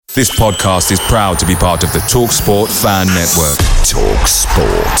This podcast is proud to be part of the TalkSport Fan Network.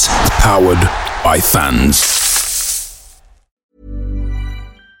 TalkSport. Powered by fans.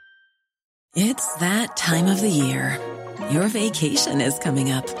 It's that time of the year. Your vacation is coming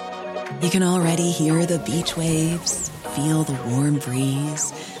up. You can already hear the beach waves, feel the warm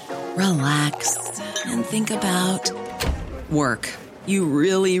breeze, relax, and think about work. You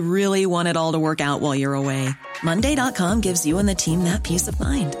really, really want it all to work out while you're away. Monday.com gives you and the team that peace of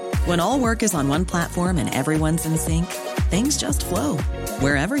mind. When all work is on one platform and everyone's in sync, things just flow.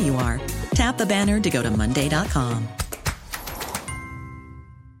 Wherever you are, tap the banner to go to Monday.com.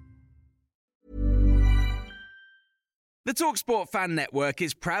 The TalkSport Fan Network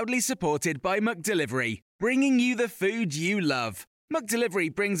is proudly supported by McDelivery, bringing you the food you love.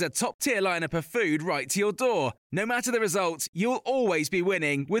 McDelivery brings a top-tier lineup of food right to your door. No matter the result, you'll always be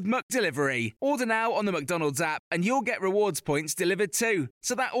winning with McDelivery. Order now on the McDonald's app and you'll get rewards points delivered too.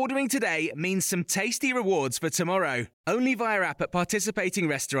 So that ordering today means some tasty rewards for tomorrow. Only via app at participating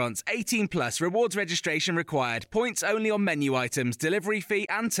restaurants. 18 plus. Rewards registration required. Points only on menu items. Delivery fee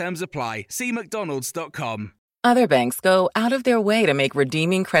and terms apply. See mcdonalds.com. Other banks go out of their way to make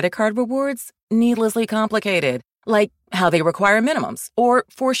redeeming credit card rewards needlessly complicated. Like how they require minimums or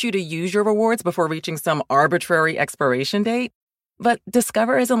force you to use your rewards before reaching some arbitrary expiration date. But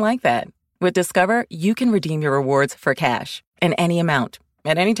Discover isn't like that. With Discover, you can redeem your rewards for cash in any amount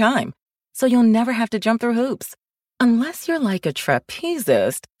at any time. So you'll never have to jump through hoops. Unless you're like a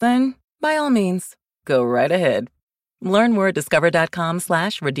trapezist, then by all means, go right ahead. Learn more at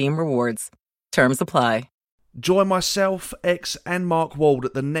discover.com/redeem rewards. Terms apply. Join myself, X and Mark Wald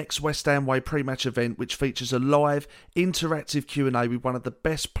at the next West Ham Way pre-match event, which features a live, interactive Q&A with one of the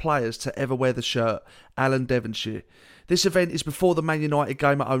best players to ever wear the shirt, Alan Devonshire. This event is before the Man United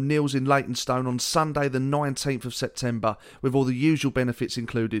game at O'Neill's in Leytonstone on Sunday the 19th of September, with all the usual benefits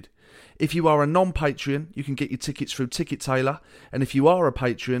included. If you are a non-Patreon, you can get your tickets through Ticket Tailor, and if you are a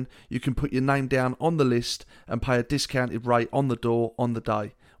Patreon, you can put your name down on the list and pay a discounted rate on the door on the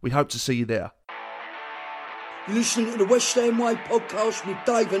day. We hope to see you there. You're listening to the West Ham Way podcast with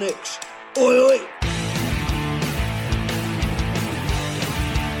Dave and X. Oi, oi!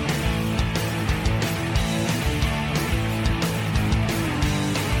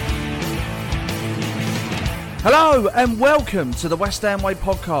 Hello and welcome to the West Ham Way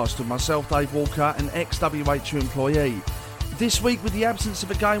podcast with myself, Dave Walker, an ex-WHU employee. This week, with the absence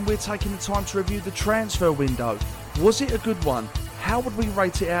of a game, we're taking the time to review the transfer window. Was it a good one? How would we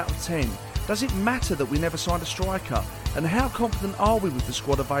rate it out of 10? Does it matter that we never signed a striker? And how confident are we with the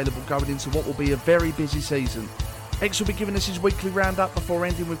squad available going into what will be a very busy season? X will be giving us his weekly roundup before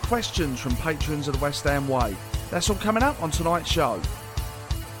ending with questions from patrons of the West Ham Way. That's all coming up on tonight's show.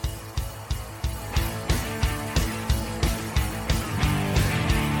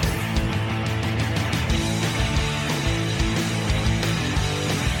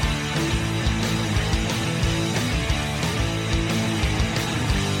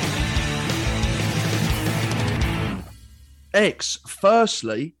 X,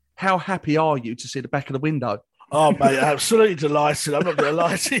 firstly, how happy are you to see the back of the window? Oh, mate, absolutely delighted. I'm not going to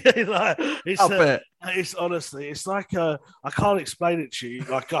lie to you. I bet. It's honestly, it's like I can't explain it to you.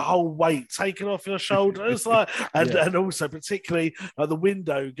 Like a whole weight taken off your shoulders, and also particularly the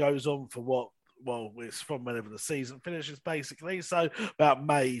window goes on for what? Well, it's from whenever the season finishes, basically. So about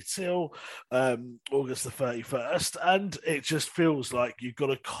May till August the 31st. And it just feels like you've got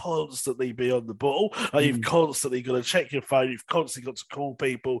to constantly be on the ball. Like you've constantly got to check your phone. You've constantly got to call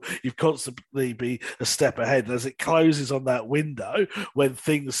people. You've constantly be a step ahead. And as it closes on that window, when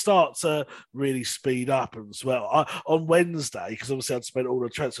things start to really speed up as well. On Wednesday, because obviously I'd spent all the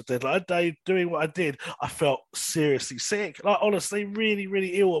transfer deadline day doing what I did, I felt seriously sick. Like honestly, really,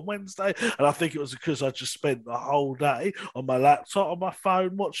 really ill on Wednesday. And I think it was because I just spent the whole day on my laptop, on my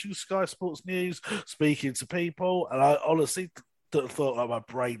phone, watching Sky Sports News, speaking to people, and I honestly thought like my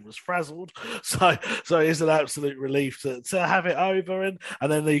brain was frazzled. So it's an absolute relief to have it over, and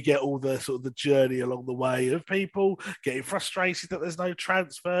then you get all the sort of the journey along the way of people getting frustrated that there's no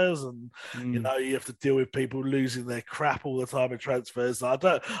transfers, and you know you have to deal with people losing their crap all the time in transfers. I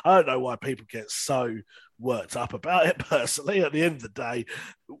don't know why people get so worked up about it personally. At the end of the day,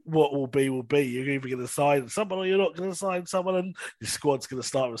 what will be will be. You're either going to sign someone or you're not going to sign someone, and your squad's going to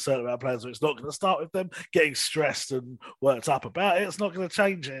start with a certain amount of players, or it's not going to start with them getting stressed and worked up about it. It's not going to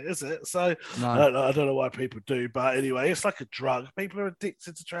change it, is it? So no. I don't know why people do, but anyway, it's like a drug. People are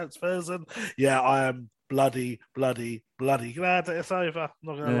addicted to transfers, and yeah, I am bloody glad that it's over.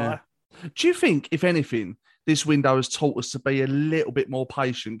 Not going to lie. Do you think, if anything, this window has taught us to be a little bit more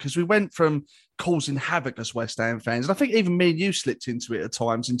patient? Because we went from causing havoc as West Ham fans, and I think even me and you slipped into it at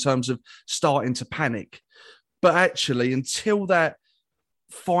times in terms of starting to panic. But actually, until that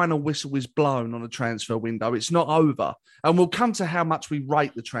final whistle is blown on a transfer window, it's not over. And we'll come to how much we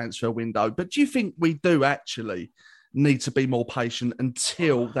rate the transfer window. But do you think we do actually need to be more patient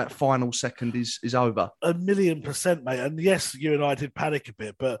until that final second is over? 1,000,000%, mate. And yes, you and I did panic a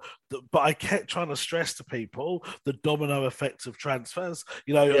bit, but I kept trying to stress to people the domino effect of transfers.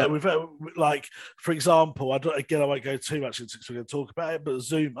 You know, we've like, for example, I won't go too much into it because we're going to talk about it, but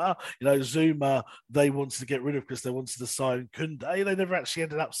Zuma, they wanted to get rid of because they wanted to sign Koundé. They never actually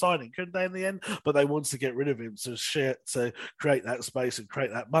ended up signing Koundé in the end, but they wanted to get rid of him to create that space and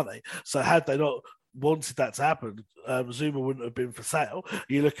create that money. So had they not wanted that to happen, Zuma wouldn't have been for sale.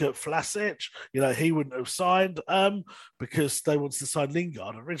 You look at Vlasic, he wouldn't have signed because they wanted to sign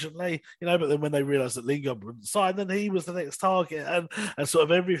Lingard originally, but then when they realised that Lingard wouldn't sign, then he was the next target, and sort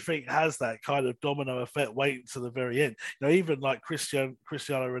of everything has that kind of domino effect waiting to the very end. Even like Cristiano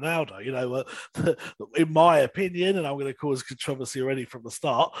Ronaldo, in my opinion, and I'm going to cause controversy already from the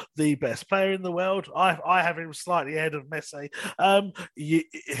start, the best player in the world. I have him slightly ahead of Messi.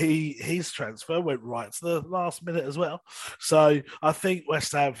 His transfer went right to the last minute as well. So I think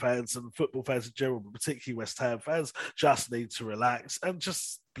West Ham fans and football fans in general, but particularly West Ham fans, just need to relax and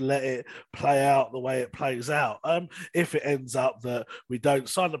just let it play out the way it plays out. If it ends up that we don't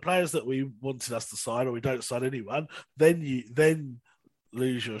sign the players that we wanted us to sign, or we don't sign anyone, then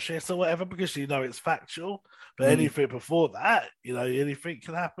lose your shit or whatever, because it's factual. But anything before that, anything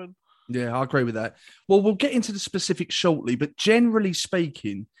can happen. Yeah, I agree with that. Well, we'll get into the specifics shortly, but generally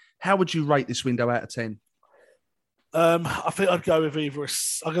speaking, how would you rate this window out of 10? I think I'd go with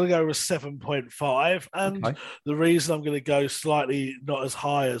I'm going to go with 7.5, and the reason I'm going to go slightly not as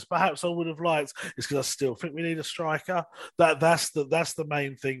high as perhaps I would have liked is because I still think we need a striker. That's the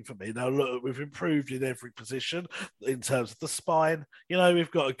main thing for me. Now look, we've improved in every position in terms of the spine.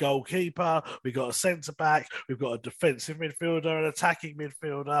 We've got a goalkeeper, we've got a centre back, we've got a defensive midfielder, an attacking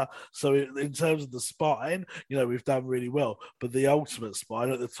midfielder. So in terms of the spine, we've done really well. But the ultimate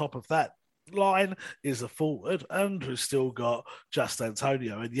spine at the top of that line is a forward, and we've still got just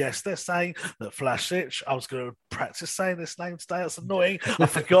Antonio. And yes, they're saying that Vlasic, I was going to practice saying this name today, it's annoying, I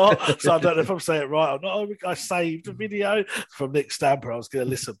forgot, so I don't know if I'm saying it right or not. I saved a video from Nick Stamper, I was going to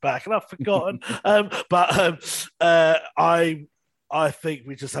listen back and I've forgotten. I think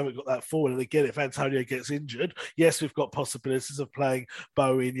we just haven't got that forward. And again, if Antonio gets injured, yes, we've got possibilities of playing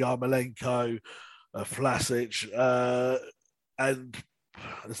Bowen, Yarmolenko, Vlasic, and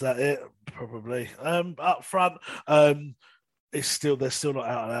is that it? Probably. Up front, they're still not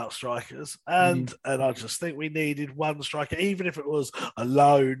out and out strikers, and I just think we needed one striker, even if it was a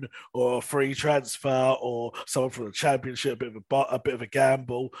loan or a free transfer or someone from the Championship, a bit of a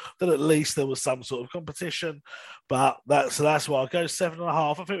gamble. Then at least there was some sort of competition. But that's why I'll go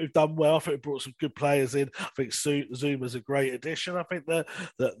 7.5. I think we've done well. I think we brought some good players in. I think Zuma's a great addition. I think that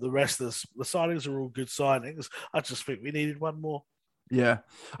the rest of the signings are all good signings. I just think we needed one more. Yeah.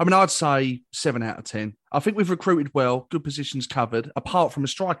 I mean, I'd say 7 out of 10. I think we've recruited well, good positions covered, apart from a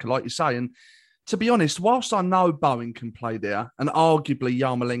striker, like you say. And to be honest, whilst I know Bowen can play there, and arguably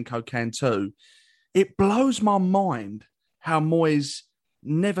Yarmolenko can too, it blows my mind how Moyes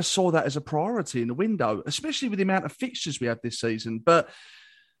never saw that as a priority in the window, especially with the amount of fixtures we had this season. But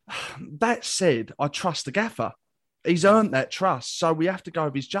that said, I trust the gaffer. He's earned that trust, so we have to go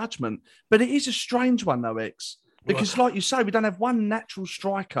with his judgment. But it is a strange one, though, X. Because like you say, we don't have one natural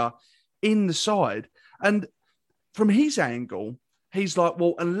striker in the side. And from his angle, he's like,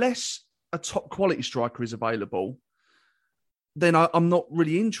 well, unless a top quality striker is available, then I'm not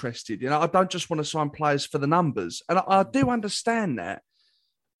really interested. I don't just want to sign players for the numbers. And I do understand that.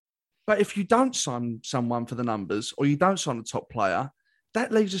 But if you don't sign someone for the numbers, or you don't sign a top player,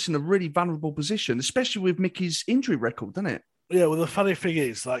 that leaves us in a really vulnerable position, especially with Mickey's injury record, doesn't it? Yeah, well, the funny thing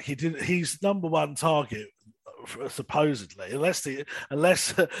is, like, he's number one target, supposedly,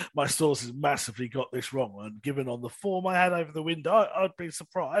 unless my sources massively got this wrong, and given on the form I had over the window, I'd be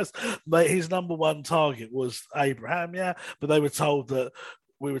surprised. His number one target was Abraham, but they were told that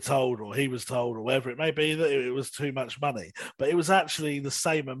we were told, or he was told, or whatever it may be, that it was too much money. But it was actually the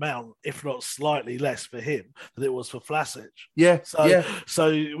same amount, if not slightly less for him than it was for Vlasic. So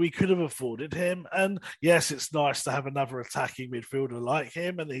we could have afforded him. And yes, it's nice to have another attacking midfielder like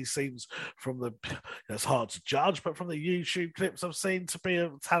him. And he seems it's hard to judge, but from the YouTube clips I've seen, to be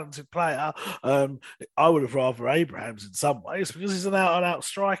a talented player. I would have rather Abraham's in some ways, because he's an out-and-out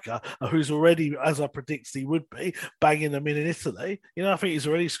striker who's already, as I predicted he would be, banging them in Italy. I think he's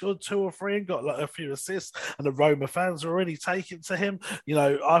already scored 2 or 3 and got like a few assists, and the Roma fans are already taking to him. You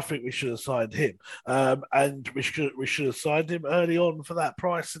know, I think we should have signed him, and we should have signed him early on for that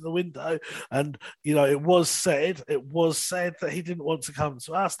price in the window. And you know, it was said that he didn't want to come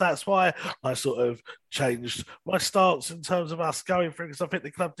to us. That's why I sort of changed my stance in terms of us going for it, because I think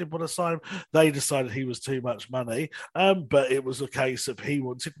the club did want to sign him. They decided he was too much money, but it was a case of he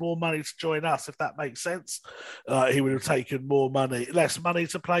wanted more money to join us, if that makes sense. He would have taken less money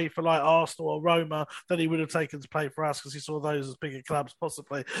to play for like Arsenal or Roma than he would have taken to play for us, because he saw those as bigger clubs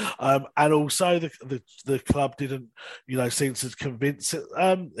possibly. And also the club didn't, you know, seem to convince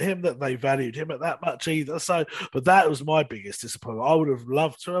him that they valued him at that much either. So, but that was my biggest disappointment. I would have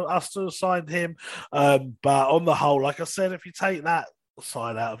loved us to have signed him, but on the whole, like I said, if you take that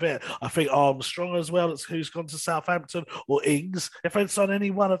side out of it, I think Armstrong as well, who's gone to Southampton, or Ings, if they'd signed any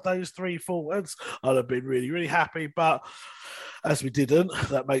one of those 3 forwards, I'd have been really, really happy. But as we didn't,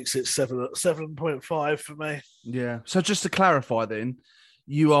 that makes it 7.5 for me. Yeah. So just to clarify then,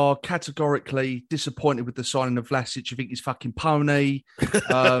 you are categorically disappointed with the signing of Vlasic. You think he's fucking pony.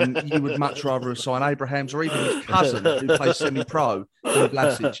 You would much rather have signed Abrahams or even his cousin who plays semi-pro than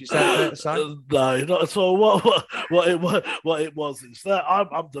Vlasic. Is that fair to say? No, not at all. What it was is that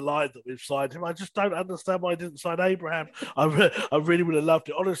I'm delighted that we've signed him. I just don't understand why I didn't sign Abraham. I really would have loved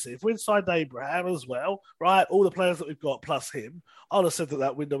it. Honestly, if we'd signed Abraham as well, right, all the players that we've got plus him, I'd have said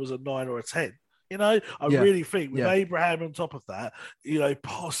that window was a 9 or a 10. You know, I really think with Abraham on top of that, you know,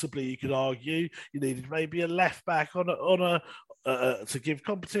 possibly you could argue you needed maybe a left back on a to give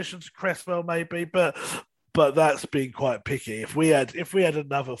competition to Cresswell, maybe, but that's being quite picky. If we had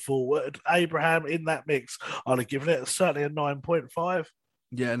another forward, Abraham in that mix, I'd have given it certainly a 9.5.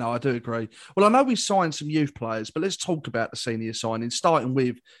 Yeah, no, I do agree. Well, I know we signed some youth players, but let's talk about the senior signings, starting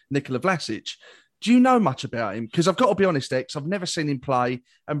with Nikola Vlasic. Do you know much about him? Because I've got to be honest, X, I've never seen him play.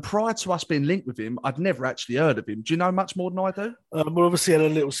 And prior to us being linked with him, I'd never actually heard of him. Do you know much more than I do? We obviously had a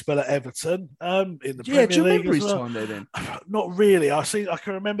little spell at Everton in the Premier League. Yeah, do you remember his time there then? Not really. I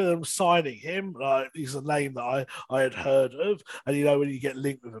can remember them signing him. He's a name that I had heard of. And, you know, when you get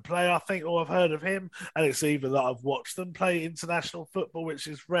linked with a player, I think, I've heard of him. And it's either that I've watched them play international football, which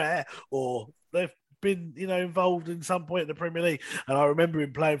is rare, or they've been, you know, involved in some point in the Premier League. And I remember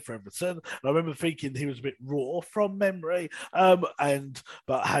him playing for Everton, and I remember thinking he was a bit raw from memory,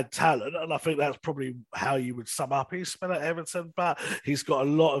 but had talent, and I think that's probably how you would sum up his spell at Everton. But he's got a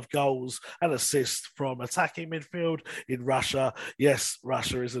lot of goals and assists from attacking midfield in Russia. Yes,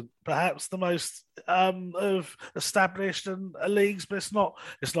 Russia isn't perhaps the most of established and leagues, but it's not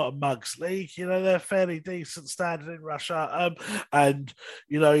a mugs league. You know, they're fairly decent standard in Russia, and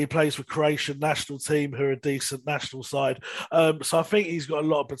you know, he plays for Croatian national team, who are a decent national side. So I think he's got a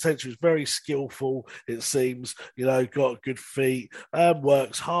lot of potential. He's very skillful, it seems. You know, got good feet,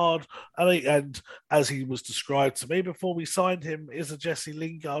 works hard, and as he was described to me before we signed him, is a Jesse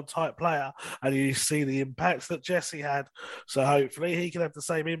Lingard type player, and you see the impacts that Jesse had. So hopefully he can have the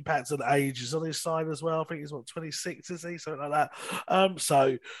same impact, and age is on his side as well. I think he's 26, is he? Something like that.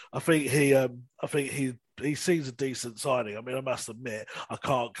 So I think he seems a decent signing. I mean, I must admit, I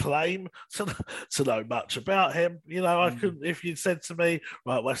can't claim to know much about him. You know, I couldn't, if you'd said to me,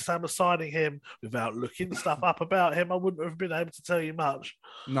 right, West Ham are signing him, without looking stuff up about him, I wouldn't have been able to tell you much.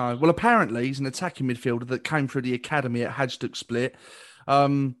 No. Well, apparently he's an attacking midfielder that came through the academy at Hajduk Split.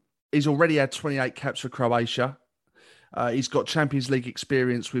 He's already had 28 caps for Croatia. He's got Champions League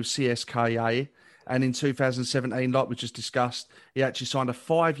experience with CSKA. And in 2017, like we just discussed, he actually signed a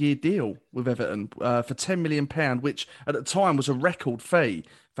 5-year deal with Everton for £10 million, which at the time was a record fee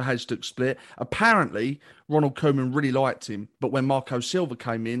for Hajduk Split. Apparently, Ronald Koeman really liked him, but when Marco Silva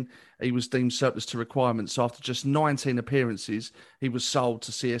came in, he was deemed surplus to requirements. So after just 19 appearances, he was sold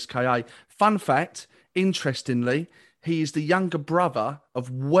to CSKA. Fun fact, interestingly, he is the younger brother of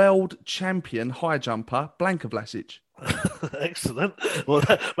world champion high jumper Blanka Vlasic. Excellent. Well,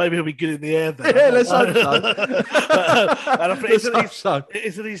 maybe he'll be good in the air then. Yeah, let's hope so. And I think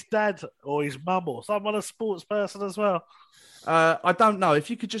isn't his dad or his mum or someone a sports person as well? I don't know. If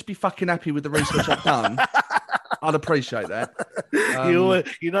you could just be fucking happy with the research I've done, I'd appreciate that.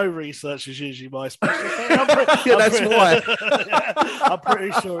 You know, research is usually my specialty. That's why. I'm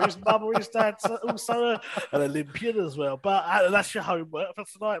pretty sure his mum or his dad's also an Olympian as well. But that's your homework for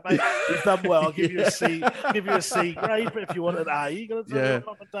tonight, mate. You've done well. I'll give you a C. Give you a C grade. But if you want an A, you're gonna tell your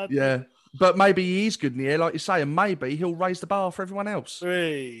mum and dad. Yeah. But maybe he is good in the air, like you say, and maybe he'll raise the bar for everyone else.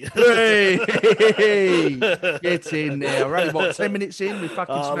 Three. Get in there. We're only, 10 minutes in? We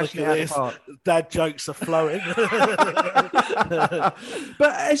fucking smashing it out of the park. Dad jokes are flowing.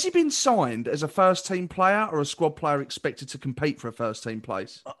 But has he been signed as a first-team player or a squad player expected to compete for a first-team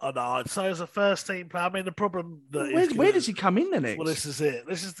place? No, I'd say as a first-team player. I mean, the problem that where does he come in the next? Well, this is it.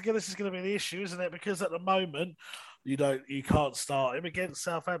 This is going to be the issue, isn't it? Because at the moment, you can't start him against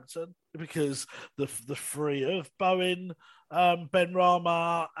Southampton because the three of Bowen, Ben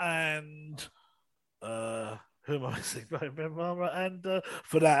Rama, and who am I missing? Ben Rama and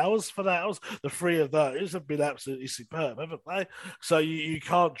Fornals. The three of those have been absolutely superb, haven't they? So you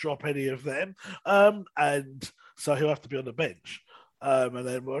can't drop any of them, and so he'll have to be on the bench. And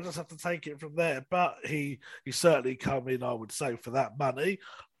then we'll just have to take it from there. But he certainly come in, I would say, for that money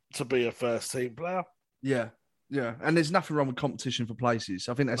to be a first team player. Yeah. And there's nothing wrong with competition for places.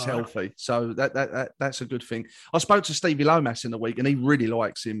 I think that's healthy. So that's a good thing. I spoke to Stevie Lomas in the week and he really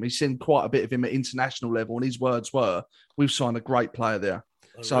likes him. He's seen quite a bit of him at international level and his words were, we've signed a great player there.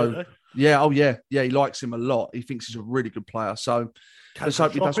 Really? Yeah, he likes him a lot. He thinks he's a really good player. So let's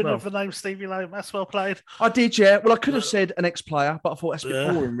hope he does well. Of the name Stevie Lomas, well played. I did, yeah. Well, I could have said an ex-player, but I thought that's a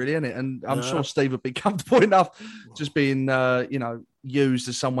bit boring, really, isn't it? And I'm sure Steve would be comfortable enough just being, used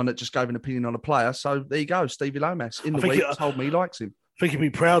as someone that just gave an opinion on a player. So there you go, Stevie Lomas in the week told me he likes him. I think he'd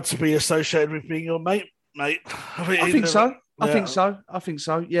be proud to be associated with being your mate. I think so. I think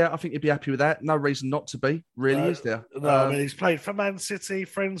so. Yeah, I think he'd be happy with that. No reason not to be, really, is there? No, I mean, he's played for Man City,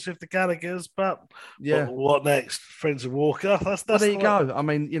 friends with the Gallaghers, but what next? Friends of Walker? That's there you go. I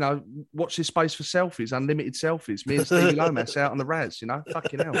mean, watch this space for selfies, unlimited selfies. Me and Stevie Lomas out on the Raz,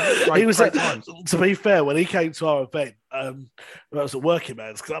 fucking hell. Great times. To be fair, when he came to our event, that was at Working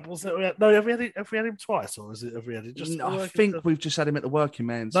Man's Club, wasn't it? Have we had him twice, or have we had him just? I think we've just had him at the Working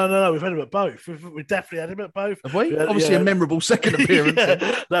Man's. No, we've had him at both. We definitely had him at both. Have we? Obviously, a memorable second appearance.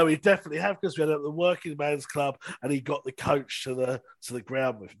 No, we definitely have because we had him at the Working Man's Club, and he got the coach to the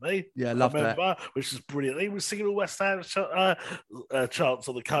ground with me. Yeah, I love that, which is brilliant. He was singing all West Ham chants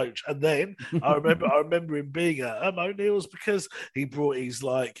on the coach, and then I remember him being at O'Neill's because he brought his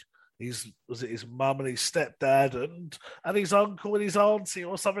mum and his stepdad and his uncle and his auntie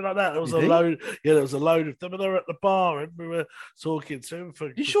or something like that. There was a load of them, and they were at the bar, and we were talking to him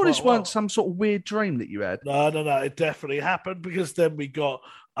for. You sure this weren't some sort of weird dream that you had? No, it definitely happened because then we got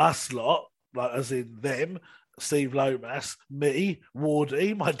us lot, like as in them. Steve Lomas, me,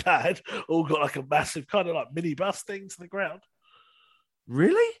 Wardy, my dad, all got like a massive kind of like minibus thing to the ground.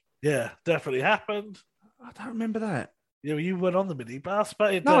 Really? Yeah, definitely happened. I don't remember that. Yeah, you weren't on the minibus,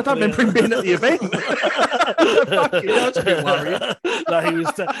 but no, I don't remember him being at the event. That's a bit worrying. No, he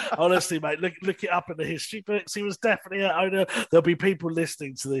was honestly, mate. Look it up in the history books. He was definitely at owner. There'll be people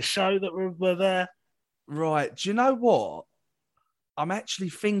listening to this show that were there. Right. Do you know what? I'm actually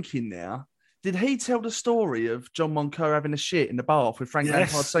thinking now. Did he tell the story of John Moncur having a shit in the bath with Frank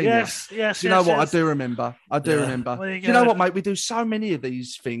Lampard Sr.? Yes. Do you know what? I do remember. Remember. Do you know what, mate? We do so many of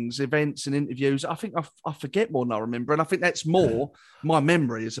these things, events and interviews. I think I forget more than I remember. And I think that's more my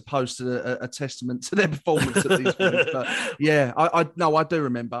memory as opposed to a testament to their performance at these things. But yeah, I do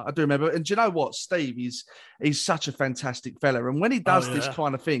remember. And do you know what? Steve, he's such a fantastic fella. And when he does this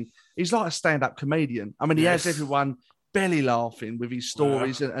kind of thing, he's like a stand-up comedian. I mean, he has everyone belly laughing with his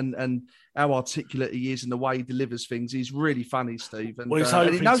stories and how articulate he is and the way he delivers things. He's really funny, Steve. And,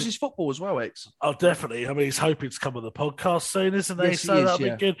 and he knows his football as well, X. Oh, definitely. I mean, he's hoping to come on the podcast soon, isn't he? Yes, so that'll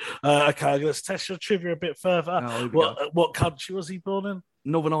be good. Okay, let's test your trivia a bit further. What country was he born in?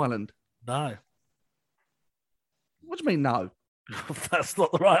 Northern Ireland. No. What do you mean, no? That's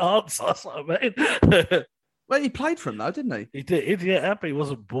not the right answer. That's what I mean. Well, he played for him, though, didn't he? He did, yeah, but he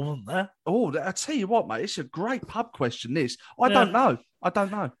wasn't born there. Oh, I tell you what, mate, it's a great pub question, this. I don't know.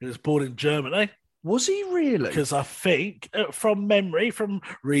 He was born in Germany. Was he really? Because I think, from memory, from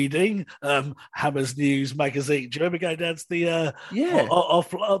reading Hammers News magazine, do you remember going down to the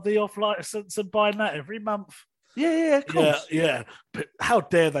off license and buying that every month? Yeah, of course. Yeah. But how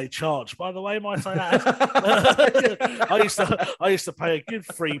dare they charge? By the way, might I add? I used to pay a good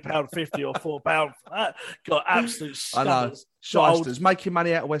 £3.50 or £4 for that. Got absolute stunners. I know. Shysters, making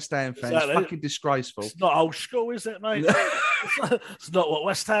money out of West Ham fans. Exactly. Fucking disgraceful. It's not old school, is it, mate? It's not what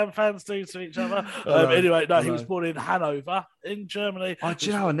West Ham fans do to each other. Anyway, he was born in Hanover, in Germany. Oh, do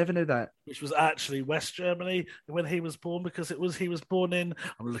you know, I never knew that. Which was actually West Germany when he was born, because he was born in,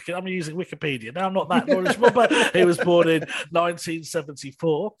 I'm using Wikipedia now, I'm not that knowledgeable, but he was born in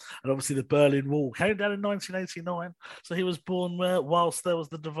 1974, and obviously the Berlin Wall came down in 1989, so he was born whilst there was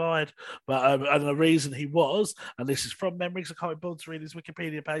the divide. But and the reason he was, and this is from memory, I can't remember to read his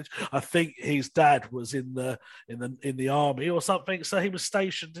Wikipedia page. I think his dad was in the army or something, so he was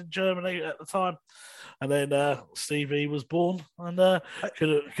stationed in Germany at the time. And then Stevie was born and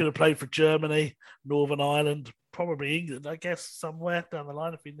could have played for Germany, Northern Ireland, probably England, I guess, somewhere down the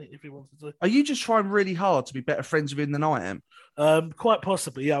line if he wanted to. Are you just trying really hard to be better friends with him than I am? Quite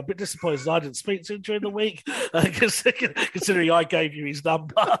possibly, yeah. I'm a bit disappointed I didn't speak to him during the week, considering I gave you his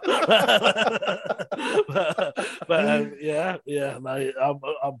number. Yeah. No,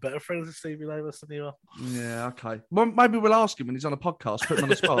 I'm better friends with Stevie Lavis than you are. Yeah, okay. Well, maybe we'll ask him when he's on a podcast. Put him on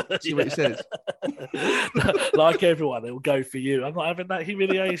the spot. See what he says. Like everyone, it will go for you. I'm not having that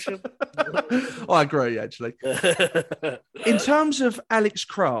humiliation. I agree, actually. In terms of Alex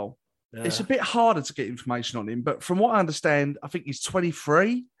Kral, it's a bit harder to get information on him, but from what I understand, I think he's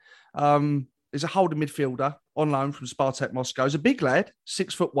 23. He's a holding midfielder on loan from Spartak Moscow. He's a big lad,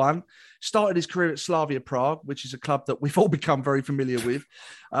 6'1". Started his career at Slavia Prague, which is a club that we've all become very familiar with.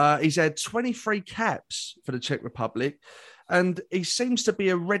 He's had 23 caps for the Czech Republic, and he seems to be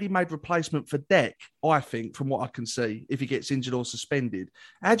a ready-made replacement for Dek, I think, from what I can see, if he gets injured or suspended.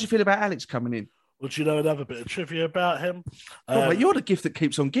 How do you feel about Alex coming in? Well, do you know another bit of trivia about him? Mate, you're the gift that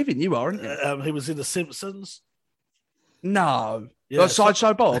keeps on giving, you are, aren't you? He was in The Simpsons. No. Yeah,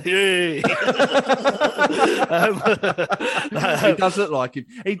 Sideshow Bob? Yeah. He does look like him.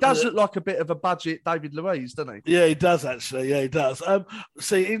 He does look like a bit of a budget David Luiz, doesn't he? Yeah, he does actually. Yeah, he does.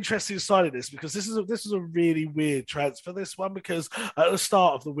 See, interesting side of this because this is a really weird transfer. This one because at the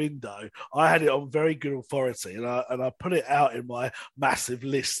start of the window, I had it on very good authority, and I put it out in my massive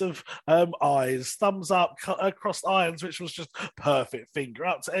list of eyes, thumbs up, crossed irons, which was just perfect. Finger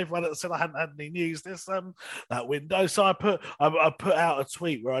up to everyone that said I hadn't had any news this that window. So I put out a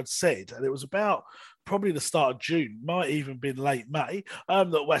tweet where I'd said, and it was about probably the start of June, might even been late May,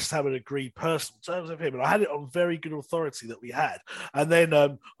 that West Ham had agreed personal terms with him. And I had it on very good authority that we had. And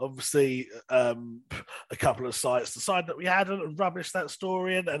then, obviously, a couple of sites decided that we hadn't and rubbished that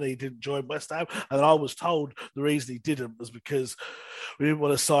story and he didn't join West Ham. And I was told the reason he didn't was because we didn't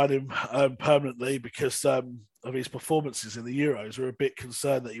want to sign him permanently because of his performances in the Euros. We're a bit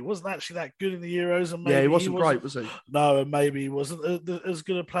concerned that he wasn't actually that good in the Euros. And maybe he wasn't great, was he? No, and maybe he wasn't as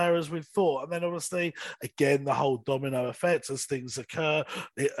good a player as we thought. And then obviously, again, the whole domino effect as things occur,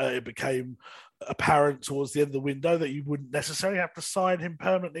 it became apparent towards the end of the window that you wouldn't necessarily have to sign him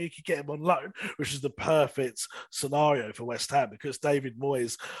permanently. You could get him on loan, which is the perfect scenario for West Ham because David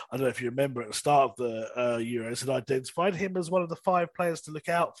Moyes, I don't know if you remember at the start of the Euros, had identified him as one of the 5 players to look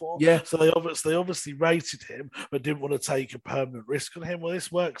out for. Yeah. So they obviously rated him, but didn't want to take a permanent risk on him. Well,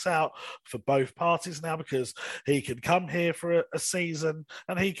 this works out for both parties now because he can come here for a season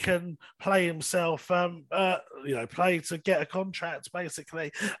and he can play himself, play to get a contract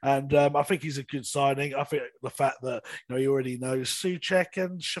basically. And I think he's a good signing. I think the fact that he already knows Souček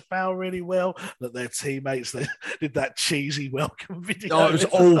and Shafal really well, that they're teammates. They did that cheesy welcome video. Oh, it was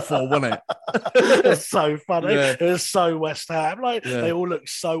awful, wasn't it? It was so funny. Yeah. It was so West Ham. They all look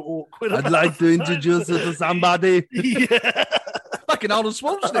so awkward. I'd like to introduce you to somebody. Yeah. Fucking Arnold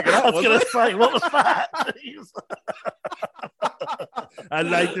Schwarzenegger. I was going to say, what was that? I'd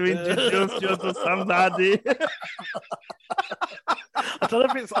like to introduce you to somebody. I don't know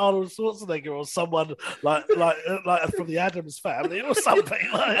if it's Arnold Schwarzenegger or someone like from the Addams Family or something.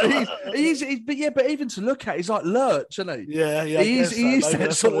 But even to look at, he's like Lurch, isn't he? Yeah. He is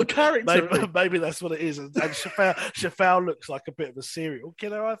that sort of character. Maybe that's what it is. And Shafal looks like a bit of a serial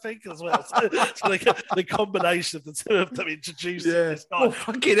killer, I think, as well. So the combination of the two of them introduced this guy. Oh,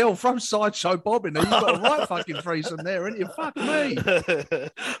 fucking hell, throw Sideshow Bob in there. You've got a right fucking threesome there, haven't you? Fuck me.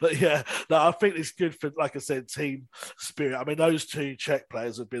 But yeah, no, I think it's good for, like I said, team spirit. I mean, those 2 Czech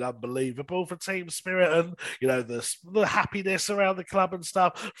players have been unbelievable for team spirit and, the happiness around the club and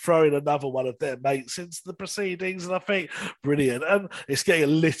stuff, throwing another one of their mates into the proceedings. And I think brilliant. And it's getting a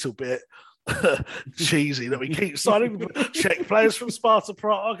little bit cheesy that we keep signing Czech players from Sparta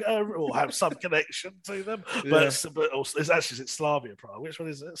Prague or have some connection to them. But also, it's Slavia Prague. Which one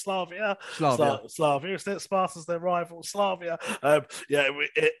is it? Slavia. Slavia. Is that Sparta's their rival? Slavia. But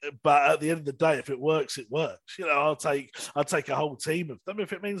at the end of the day, if it works, it works. I'll take a whole team of them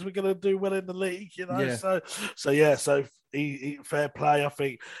if it means we're going to do well in the league. So fair play. I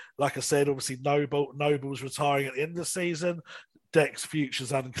think, like I said, obviously Noble's retiring at the end of the season. Dek's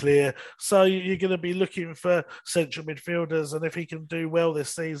future's unclear, so you're going to be looking for central midfielders, and if he can do well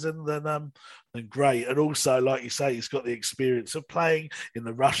this season, then great. And also, like you say, he's got the experience of playing in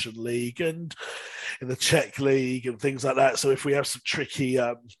the Russian league and in the Czech league and things like that. So if we have some tricky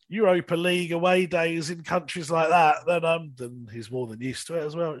Europa League away days in countries like that, then he's more than used to it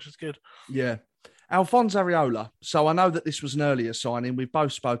as well, which is good. Yeah. Alphonse Areola. So I know that this was an earlier signing. We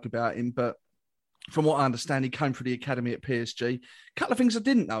both spoke about him, but from what I understand, he came through the academy at PSG. A couple of things I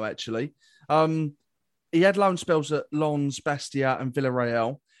didn't know, actually. He had loan spells at Lens, Bastia and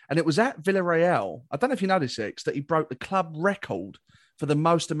Villarreal. And it was at Villarreal, I don't know if you know this, X, that he broke the club record for the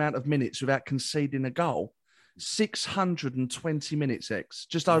most amount of minutes without conceding a goal. 620 minutes, X.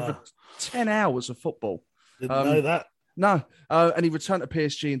 Just over 10 hours of football. Didn't know that. No. And he returned to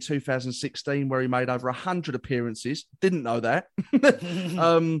PSG in 2016, where he made over 100 appearances. Didn't know that.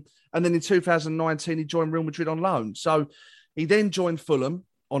 And then in 2019, he joined Real Madrid on loan. So he then joined Fulham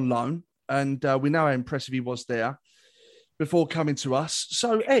on loan. And we know how impressive he was there before coming to us.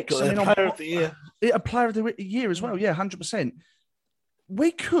 So, X, Player of the year. A player of the year as well. Yeah, 100%.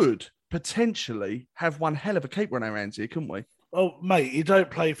 We could potentially have one hell of a keeper on our hands here, couldn't we? Oh, mate, you don't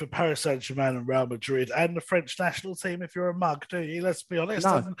play for Paris Saint-Germain and Real Madrid and the French national team if you're a mug, do you? Let's be honest.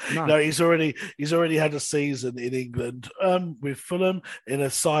 No, he's already had a season in England with Fulham in a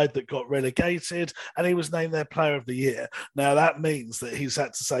side that got relegated, and he was named their player of the year. Now, that means that he's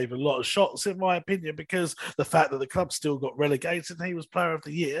had to save a lot of shots, in my opinion, because the fact that the club still got relegated and he was player of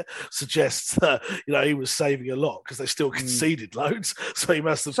the year suggests that, he was saving a lot because they still conceded loads. So he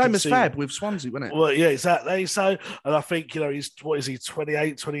must have Same as Fab with Swansea, wasn't it? Well, yeah, exactly. So, and I think, what is he,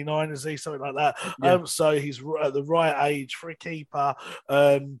 28, 29, is he? Something like that. Yeah. So he's at the right age for a keeper.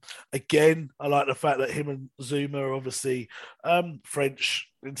 Again, I like the fact that him and Zuma are obviously French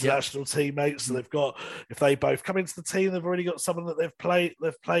international teammates. So they've got, if they both come into the team, they've already got someone that they've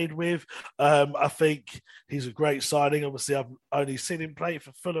played with. I think he's a great signing. Obviously, I've only seen him play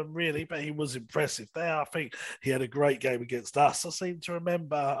for Fulham really, but he was impressive there. I think he had a great game against us. I seem to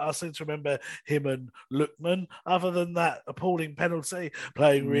remember him and Lookman, other than that appalling penalty,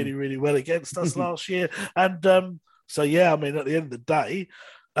 playing really, really well against us last year. And so yeah, I mean, at the end of the day,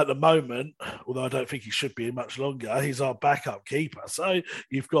 at the moment, although I don't think he should be much longer, he's our backup keeper. So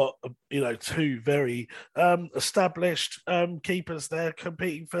you've got, two very established keepers there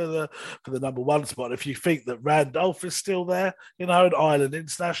competing for the number one spot. If you think that Randolph is still there, an Ireland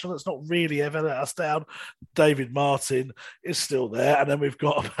international that's not really ever let us down, David Martin is still there. And then we've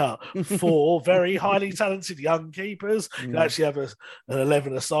got about 4 very highly talented young keepers. You actually have an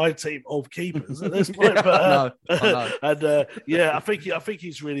 11-a-side team of keepers at this point. I know. And I think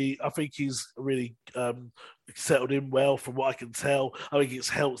he's really settled in well from what I can tell. I think it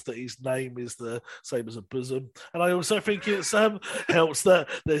helps that his name is the same as a bosom, and I also think it's helps that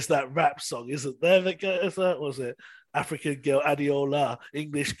there's that rap song, isn't there? That goes, was it African girl Adiola,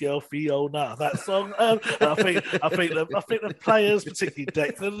 English girl Fiona? That song. And I think the players, particularly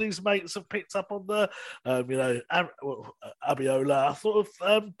Declan and his mates, have picked up on the Abiola sort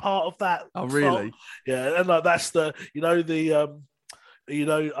of part of that. Oh, really? Song. Yeah, and that's the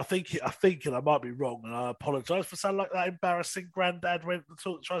I think, and I might be wrong, and I apologise for sounding like that embarrassing granddad when the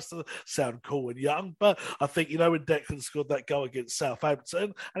talk tries to sound cool and young, but I think, when Declan scored that goal against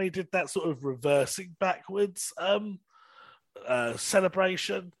Southampton, and he did that sort of reversing backwards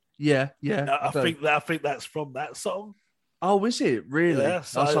celebration. Yeah. I think that's from that song. Oh, is it really? Yeah,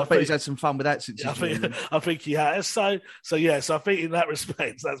 so I bet he's had some fun with that since I think he has. So I think in that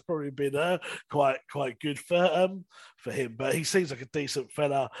respect, that's probably been quite good for him. But he seems like a decent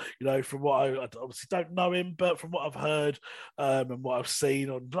fella, from what I obviously don't know him, but from what I've heard and what I've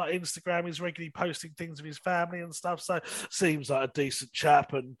seen on Instagram, he's regularly posting things of his family and stuff. So seems like a decent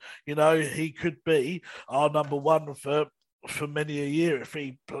chap, and he could be our number one for many a year if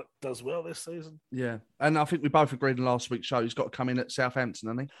he does well this season. Yeah, and I think we both agreed in last week's show he's got to come in at Southampton,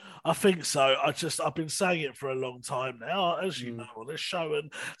 hasn't he? I think so. I've been saying it for a long time now, as you know, on this show,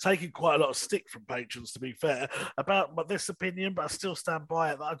 and taking quite a lot of stick from patrons, to be fair, about this opinion, but I still stand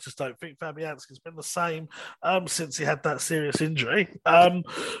by it. That I just don't think Fabianski's been the same since he had that serious injury.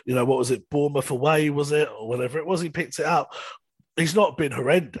 What was it, Bournemouth away, was it, or whatever it was, he picked it up. He's not been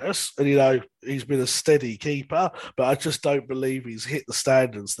horrendous, and he's been a steady keeper, but I just don't believe he's hit the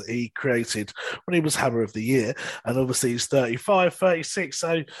standards that he created when he was Hammer of the Year. And obviously he's 35, 36,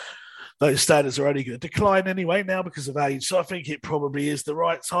 so those standards are only going to decline anyway now because of age. So I think it probably is the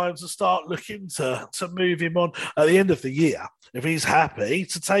right time to start looking to move him on at the end of the year. If he's happy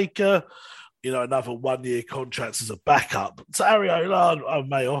to take another 1-year contract as a backup to Areola, I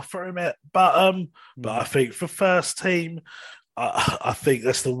may offer him it. But I think for first team, I think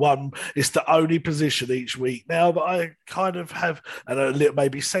that's the one. It's the only position each week now that I kind of have, and a little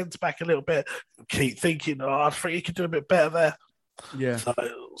maybe sent back a little bit. Keep thinking, I think he could do a bit better there. Yeah.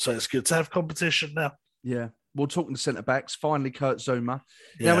 So it's good to have competition now. Yeah. We're talking to centre backs. Finally, Kurt Zouma.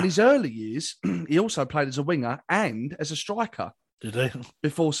 Yeah. Now, in his early years, he also played as a winger and as a striker. Did he?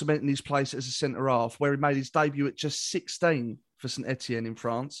 Before cementing his place as a centre-half, where he made his debut at just 16 for St Etienne in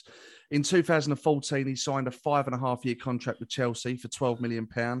France. In 2014, he signed a 5.5-year contract with Chelsea for £12 million.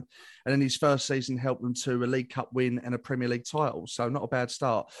 And in his first season, helped them to a League Cup win and a Premier League title. So not a bad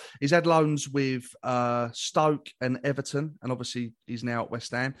start. He's had loans with Stoke and Everton, and obviously he's now at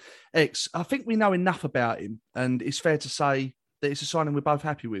West Ham. I think we know enough about him, and it's fair to say that it's a signing we're both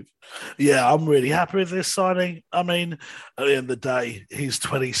happy with. Yeah, I'm really happy with this signing. I mean, at the end of the day, he's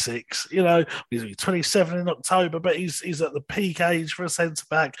 26. You know, he's 27 in October, but he's at the peak age for a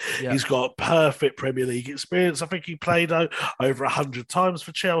centre-back. Yeah. He's got perfect Premier League experience. I think he played over 100 times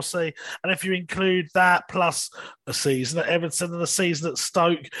for Chelsea. And if you include that plus a season at Everton and a season at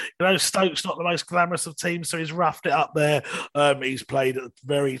Stoke, you know, Stoke's not the most glamorous of teams, so he's roughed it up there. He's played at the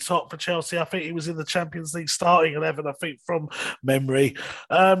very top for Chelsea. I think he was in the Champions League starting 11, I think, from memory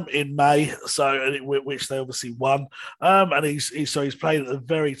in May, so which they obviously won, and he's played at the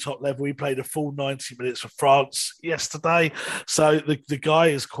very top level. He played a full 90 minutes for France yesterday, so the guy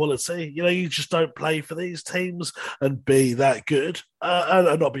is quality. You know, you just don't play for these teams and be that good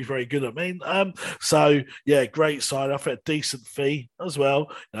and not be very good. I mean, so yeah, great sign off at a decent fee as well.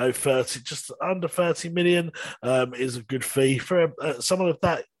 You know, 30, just under 30 million is a good fee for someone of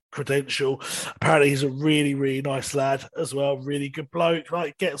that credential. Apparently he's a really, really nice lad as well, really good bloke,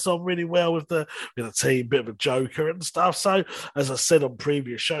 like gets on really well with the team, bit of a joker and stuff. So as I said on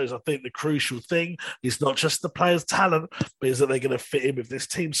previous shows, I think the crucial thing is not just the player's talent, but is that they're going to fit in with this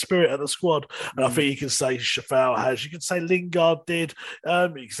team spirit of the squad. And I think you can say Shafal has, you can say Lingard did, you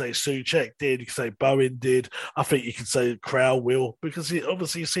can say Souček did, you can say Bowen did, I think you can say Krau will, because he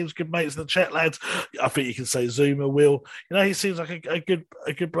obviously seems good mates with the Czech lads. I think you can say Zuma will. You know, he seems like a good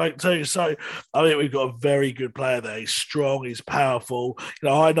bloke too. So I think we've got a very good player there. He's strong, he's powerful. You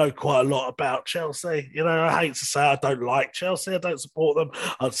know, I know quite a lot about Chelsea. You know, I hate to say I don't like Chelsea, I don't support them.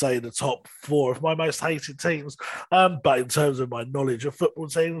 I'd say in the top 4 of my most hated teams. But in terms of my knowledge of football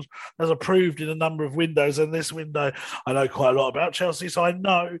teams, as I proved in a number of windows, and this window, I know quite a lot about Chelsea. So I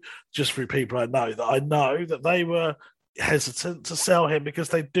know, just through people I know that they were hesitant to sell him because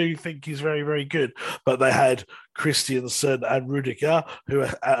they do think he's very, very good. But they had Christensen and Rudiger, who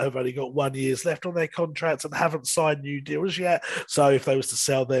have only got 1 year left on their contracts and haven't signed new deals yet. So if they was to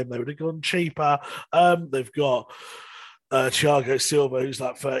sell them, they would have gone cheaper. They've got Thiago Silva, who's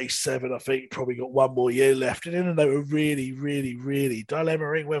like 37, I think, probably got 1 more year left in him, and they were really, really, really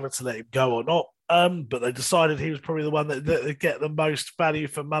dilemmaing whether to let him go or not. But they decided he was probably the one that would get the most value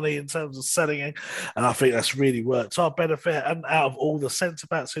for money in terms of selling him. And I think that's really worked to our benefit. And out of all the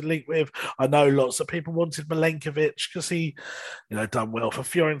centre-backs we linked with, I know lots of people wanted Milenkovic because he, you know, done well for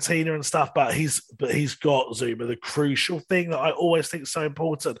Fiorentina and stuff, but he's got Zuma. The crucial thing that I always think is so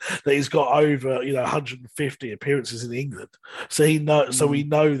important, that he's got over, 150 appearances in England. So we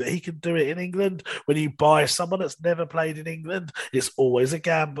know that he can do it in England. When you buy someone that's never played in England, it's always a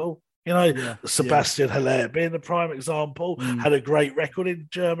gamble. You know, Sebastian Haller being the prime example, had a great record in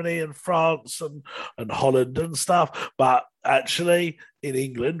Germany and France and Holland and stuff, but actually in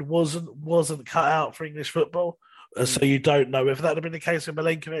England wasn't cut out for English football. So you don't know if that had been the case with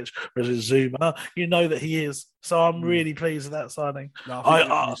Milenkovic versus Zuma. You know that he is. So I'm really pleased with that signing. No, I think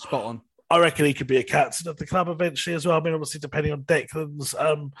you're spot on. I reckon he could be a captain of the club eventually as well. I mean, obviously, depending on Declan's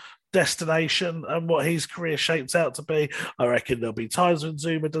destination and what his career shapes out to be, I reckon there'll be times when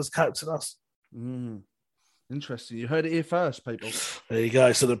Zuma does captain us. Interesting. You heard it here first, people. There you go.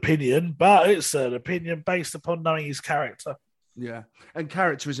 It's an opinion, but it's an opinion based upon knowing his character. Yeah. And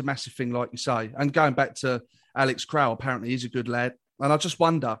character is a massive thing, like you say. And going back to Alex Krau, apparently he's a good lad. And I just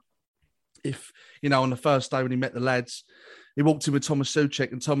wonder if, on the first day when he met the lads, he walked in with Thomas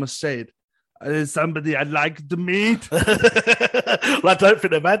Souček and Thomas said, "There's somebody I'd like to meet." Well, I don't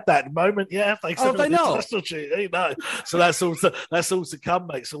think they've had that moment yet. They not? No. So that's all to come,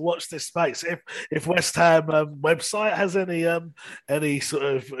 mate. So watch this space. If West Ham website has any sort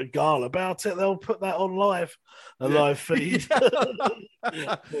of gala about it, they'll put that on live feed.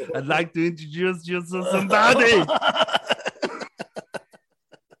 I'd like to introduce you to somebody.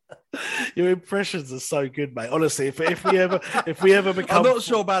 Your impressions are so good, mate. Honestly, if we ever become, I'm not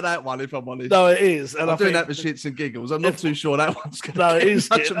sure about that one. If I'm honest, no, it is. And I'm doing that for shits and giggles. I'm not too sure that one's going to. No, it is.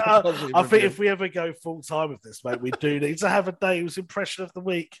 I think if we ever go full time with this, mate, we do need to have a Dave's impression of the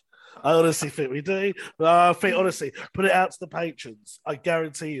week. I honestly think we do. I think, honestly, put it out to the patrons. I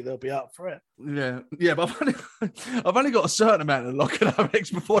guarantee you they'll be up for it. Yeah, but I've only got a certain amount of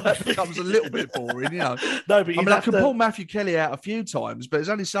Lockonomics before that becomes a little bit boring, No, but I can pull Matthew Kelly out a few times, but there's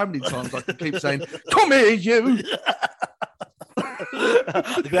only so many times I can keep saying, "Come here, you."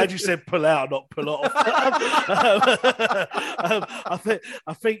 I'm glad you said pull out, not pull off. I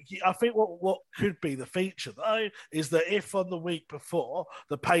think what could be the feature though is that if on the week before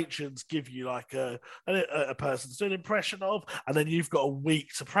the patrons give you like a person to do an impression of, and then you've got a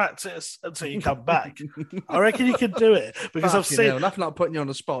week to practice until you come back. I reckon you can do it because I've seen nothing like putting you on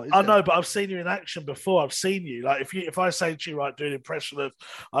the spot. I know, but I've seen you in action before. I've seen you like if I say to you, right, do an impression of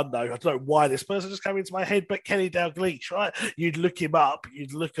I don't know why this person just came into my head, but Kenny Dalglish, right? You'd look him up,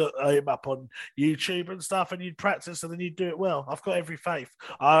 you'd look at him up on YouTube and stuff, and you'd practice, and then you'd do it well. I've got every faith.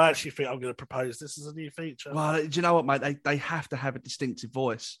 I actually think I'm going to propose this as a new feature. Well, do you know what, mate? They have to have a distinctive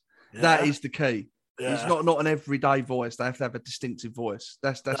voice. Yeah. That is the key. Yeah. It's not an everyday voice. They have to have a distinctive voice.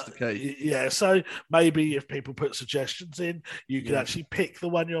 That's the key. Yeah. So maybe if people put suggestions in, you can actually pick the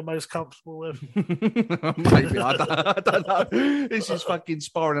one you're most comfortable with. Maybe I don't know. This is fucking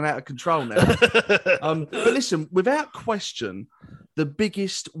spiraling out of control now. But listen, without question, the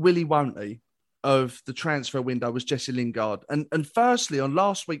biggest willy won'ty of the transfer window was Jesse Lingard. And firstly, on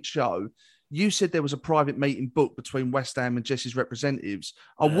last week's show, you said there was a private meeting booked between West Ham and Jesse's representatives.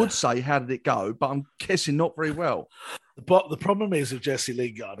 I would say, how did it go? But I'm guessing not very well. But the problem is with Jesse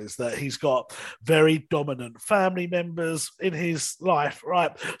Lingard is that he's got very dominant family members in his life,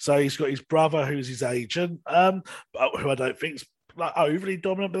 right? So he's got his brother, who's his agent, who I don't think is like overly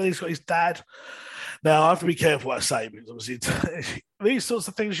dominant, but then he's got his dad. Now, I have to be careful what I say, because obviously these sorts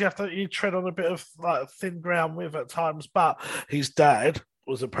of things you tread on a bit of like thin ground with at times, but his dad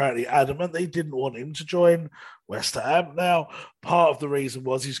was apparently adamant they didn't want him to join West Ham. Now, part of the reason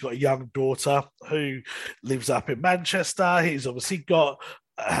was he's got a young daughter who lives up in Manchester. He's obviously got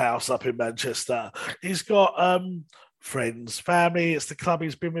a house up in Manchester. He's got friends, family. It's the club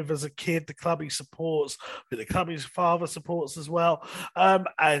he's been with as a kid, the club he supports, the club his father supports as well.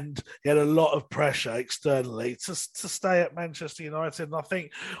 And he had a lot of pressure externally to stay at Manchester United. And I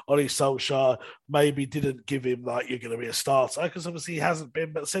think Ole Solskjaer maybe didn't give him like, you're going to be a starter, because obviously he hasn't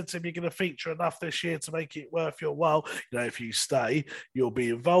been, but said to him, you're going to feature enough this year to make it worth your while. You know, if you stay, you'll be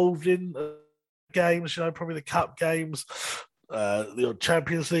involved in games, you know, probably the cup games, the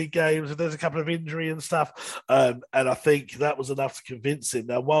Champions League games, if there's a couple of injury and stuff. And I think that was enough to convince him.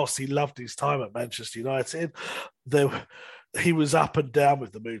 Now, whilst he loved his time at Manchester United, he was up and down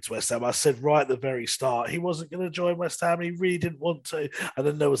with the move to West Ham. I said right at the very start, he wasn't going to join West Ham. He really didn't want to. And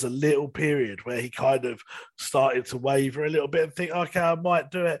then there was a little period where he kind of started to waver a little bit and think, okay, I might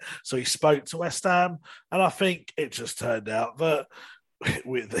do it. So he spoke to West Ham. And I think it just turned out that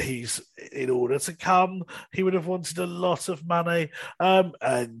in order to come, he would have wanted a lot of money,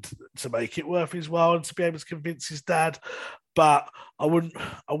 and to make it worth his while and to be able to convince his dad. But I wouldn't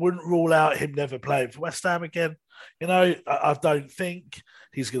rule out him never playing for West Ham again. You know, I don't think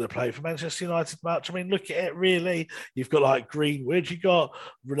he's going to play for Manchester United much. I mean, look at it, really. You've got like Greenwood, you've got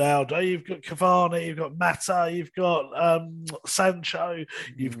Ronaldo, you've got Cavani, you've got Mata, you've got Sancho,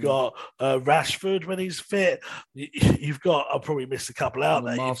 you've got Rashford when he's fit. You've got, I'll probably miss a couple out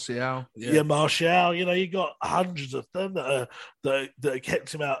there. Martial. Yeah, Martial. You know, you've got hundreds of them that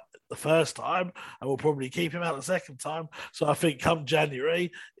kept him out the first time and will probably keep him out the second time. So I think come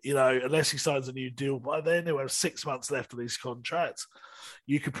January, you know, unless he signs a new deal by then, he'll have 6 months left of his contract.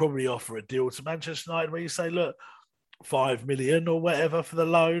 You could probably offer a deal to Manchester United where you say, look, 5 million or whatever for the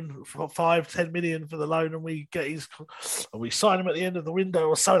loan, 5-10 million for the loan, and we sign him at the end of the window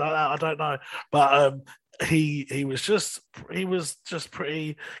or something like that. I don't know, but he was just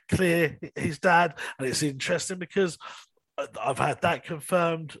pretty clear, his dad, and it's interesting because I've had that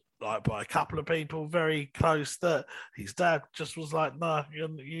confirmed like by a couple of people very close that his dad just was like, no,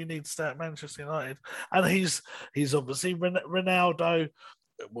 you need to stay at Manchester United. And he's obviously Ronaldo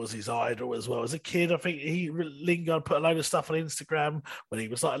was his idol as well as a kid. I think Lingard put a load of stuff on Instagram when he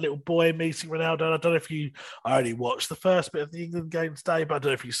was like a little boy meeting Ronaldo. And I don't know if I only watched the first bit of the England game today, but I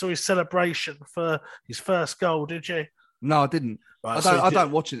don't know if you saw his celebration for his first goal, did you? No, I didn't. Right, I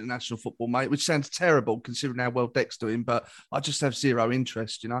don't watch international football, mate, which sounds terrible considering how well Deck's doing, but I just have zero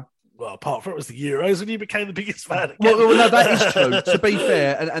interest, you know? Well, apart from it was the Euros when you became the biggest fan. Well, no, that is true. To be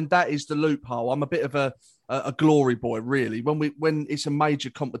fair, and that is the loophole. I'm a bit of a glory boy, really. When it's a major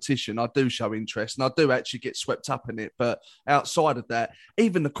competition, I do show interest and I do actually get swept up in it. But outside of that,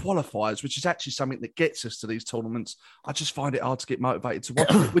 even the qualifiers, which is actually something that gets us to these tournaments, I just find it hard to get motivated to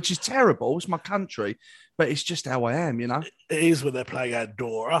watch it, which is terrible. It's my country, but it's just how I am, you know? It is when they're playing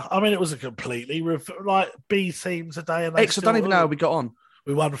Andorra. I mean, it was a completely like B team today. And I don't even know how we got on.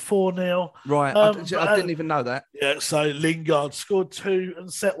 We won 4-0. Right. I didn't even know that. Yeah, so Lingard scored 2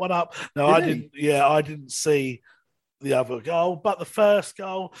 and set one up. No, I didn't see the other goal, but the first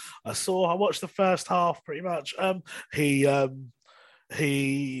goal I watched the first half pretty much.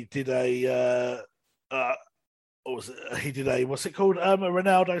 he did he did what's it called? A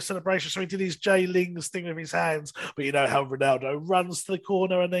Ronaldo celebration. So he did his Jay Lings thing with his hands, but you know how Ronaldo runs to the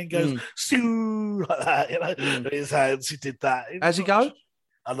corner and then goes "Sue" like that, you know, with his hands. He did that. How's he go?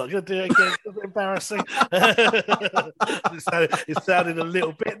 I'm not going to do it again. It's embarrassing. It sounded a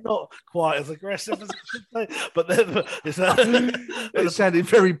little bit not quite as aggressive as it should say, but then it sounded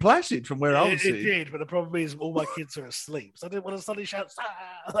very placid from where I was sitting. It did, but the problem is all my kids are asleep, so I didn't want to suddenly shout. So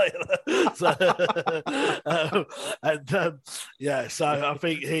I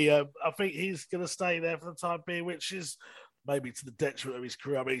think he's going to stay there for the time being, which is maybe to the detriment of his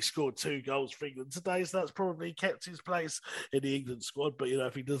career. I mean, he scored 2 goals for England today, so that's probably kept his place in the England squad. But, you know,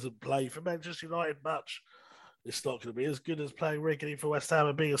 if he doesn't play for Manchester United much, it's not going to be as good as playing regularly for West Ham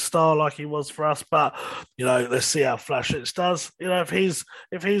and being a star like he was for us. But, you know, let's see how Flaschitz does. You know, if he's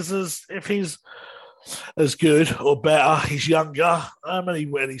as good or better, he's younger,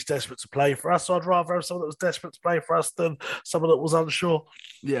 and he's desperate to play for us. So I'd rather have someone that was desperate to play for us than someone that was unsure.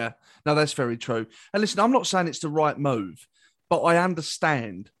 Yeah, no, that's very true. And listen, I'm not saying it's the right move, but I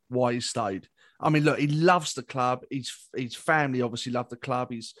understand why he stayed. I mean, look, he loves the club. His family obviously love the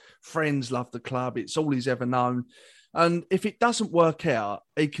club. His friends love the club. It's all he's ever known. And if it doesn't work out,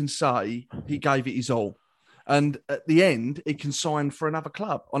 he can say he gave it his all. And at the end, he can sign for another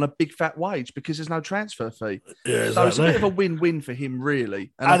club on a big fat wage because there's no transfer fee. Yeah, exactly. So it's a bit of a win-win for him,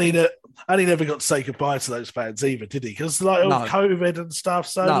 really. And he never got to say goodbye to those fans either, did he? Because like COVID and stuff.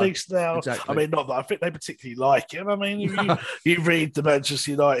 So at least now, exactly. I mean, not that I think they particularly like him. I mean, you read the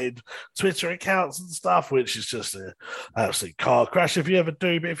Manchester United Twitter accounts and stuff, which is just an absolute car crash if you ever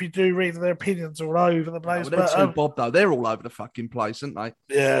do. But if you do read, their opinions are all over the place. Bob, though, they're all over the fucking place, aren't they?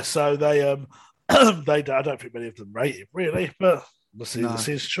 Yeah. So they I don't think many of them rate him, really, but that's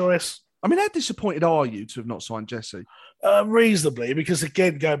his choice. I mean, how disappointed are you to have not signed Jesse? Reasonably, because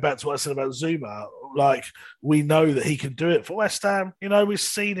again, going back to what I said about Zuma, like we know that he can do it for West Ham. You know, we've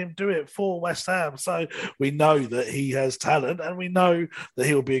seen him do it for West Ham, so we know that he has talent, and we know that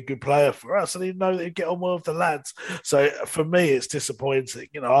he will be a good player for us, and we know that he'll get on well with the lads. So for me, it's disappointing.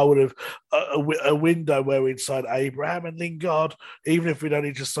 You know, I would have a window where we'd sign Abraham and Lingard, even if we'd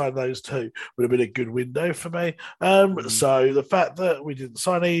only just signed those two, would have been a good window for me. So the fact that we didn't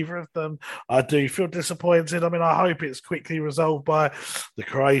sign either of them, I do feel disappointed. I mean, I hope it's quickly resolved by the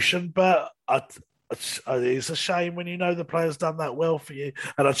Croatian, but it's a shame when you know the player's done that well for you,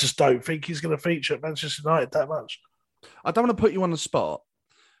 and I just don't think he's going to feature at Manchester United that much. I don't want to put you on the spot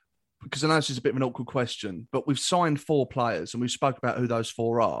because I know this is a bit of an awkward question, but we've signed 4 players and we've spoke about who those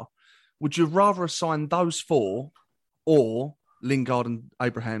 4 are. Would you rather have signed those 4 or Lingard and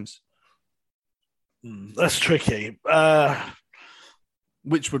Abrahams? That's tricky.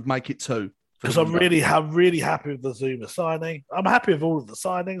 Which would make it 2? Because I'm really happy with the Zuma signing. I'm happy with all of the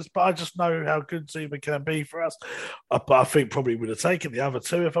signings, but I just know how good Zuma can be for us. But I think probably would have taken the other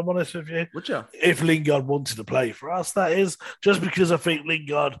 2, if I'm honest with you. Would you? If Lingard wanted to play for us, that is. Just because I think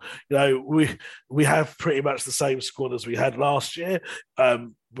Lingard, you know, we have pretty much the same squad as we had last year,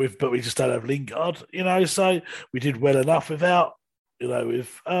 but we just don't have Lingard, you know, so we did well enough without, you know,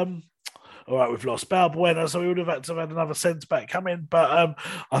 with... all right, we've lost Balbuena, so we would have had to have had another centre-back come in. But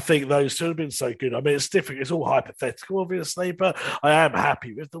I think those 2 have been so good. I mean, it's different. It's all hypothetical, obviously, but I am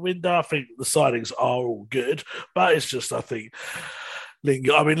happy with the window. I think the signings are all good, but it's just, I think...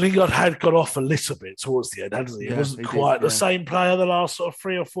 Lingard had got off a little bit towards the end, hadn't he? He wasn't quite the same player the last sort of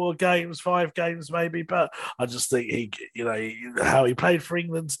 3 or 4 games, 5 games maybe, but I just think how he played for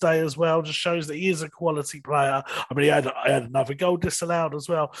England today as well just shows that he is a quality player. I mean, he had another goal disallowed as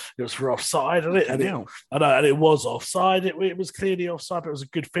well. It was for offside, and it was offside. It was clearly offside, but it was a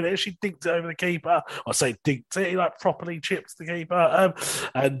good finish. He dinked it over the keeper. I say dinked it, he like properly chipped the keeper.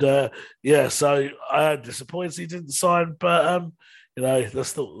 So I am disappointed he didn't sign, but you know,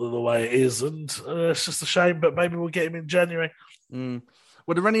 that's not the way it is, and it's just a shame, but maybe we'll get him in January.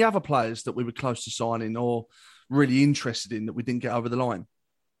 Were there any other players that we were close to signing or really interested in that we didn't get over the line?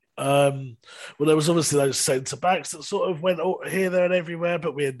 Well, there was obviously those centre-backs that sort of went here, there and everywhere,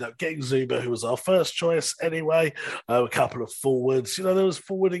 but we ended up getting Zuma, who was our first choice anyway, a couple of forwards. You know, there was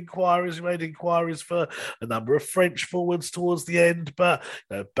forward inquiries. We made inquiries for a number of French forwards towards the end, but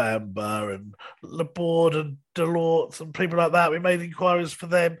you know, Bamba and Laborde and Delort and people like that, we made inquiries for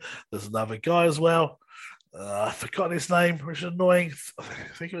them. There's another guy as well. I've forgotten his name, which is annoying. I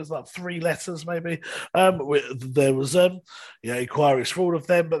think it was like 3 letters, maybe. There was inquiries for all of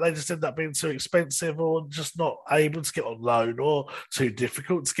them, but they just ended up being too expensive or just not able to get on loan or too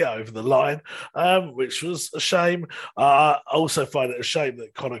difficult to get over the line, which was a shame. I also find it a shame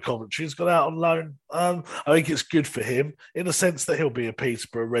that Connor Coventry's got out on loan. I think it's good for him in the sense that he'll be a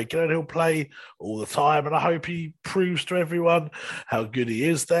Peterborough regular and he'll play all the time, and I hope he proves to everyone how good he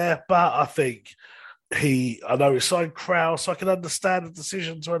is there. But I think I know he signed Krause, so I can understand the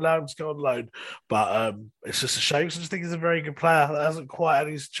decision to allow him to go on loan. But it's just a shame. So I just think he's a very good player that hasn't quite had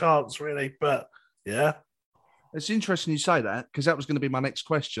his chance, really. But yeah. It's interesting you say that, because that was going to be my next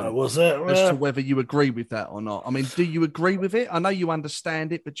question. Oh, was it? As to whether you agree with that or not. I mean, do you agree with it? I know you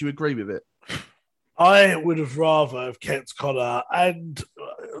understand it, but do you agree with it? I would have rather have kept Connor and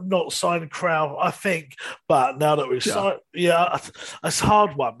not signed Crow, I think. But now that we've signed, it's a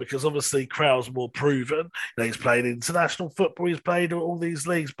hard one because obviously Crow's more proven. He's played international football, he's played all these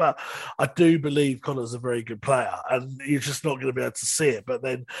leagues. But I do believe Connor's a very good player, and you're just not going to be able to see it. But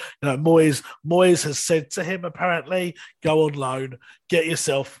then, Moyes has said to him apparently, go on loan, get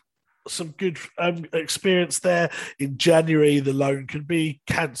yourself some good experience there. In January, the loan can be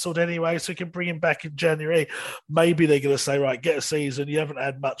cancelled anyway, so you can bring him back in January. Maybe they're going to say, right, get a season. You haven't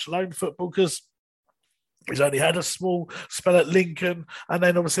had much loan football because he's only had a small spell at Lincoln, and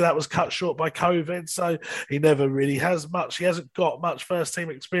then obviously that was cut short by COVID, so he never really has much. He hasn't got much first-team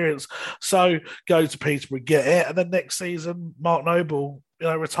experience. So go to Peterborough, get it, and then next season, Mark Noble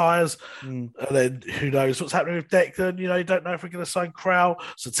retires, and then who knows what's happening with Declan. You don't know if we're going to sign Crow,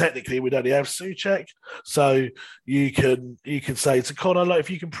 so technically we'd only have Souček. So you can say to Connor, like, if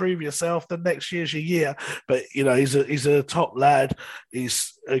you can prove yourself, then next year's your year. But he's a top lad.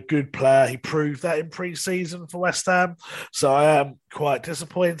 He's a good player. He proved that in pre-season for West Ham. So I am quite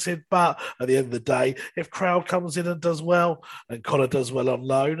disappointed. But at the end of the day, if Crow comes in and does well, and Connor does well on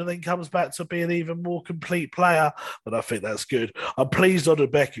loan, and then comes back to be an even more complete player, then I think that's good. I'm pleased on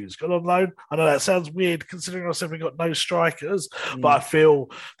Beku's gone on loan. I know that sounds weird considering I said we've got no strikers, but I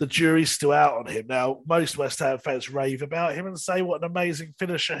feel the jury's still out on him. Now, most West Ham fans rave about him and say what an amazing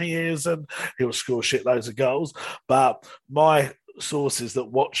finisher he is and he'll score shitloads of goals. But my sources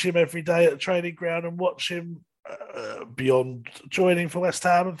that watch him every day at the training ground and watch him beyond joining for West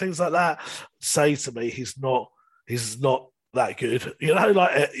Ham and things like that say to me he's not that good,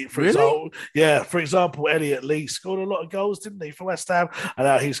 for example, Elliot Lee scored a lot of goals, didn't he, for West Ham, and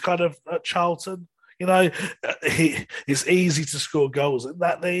now he's kind of at Charlton. It's easy to score goals in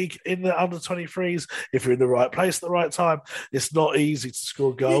that league, in the under-23s, if you're in the right place at the right time. It's not easy to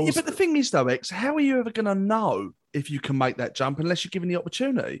score goals. Yeah, but the thing is, though, X, how are you ever going to know if you can make that jump unless you're given the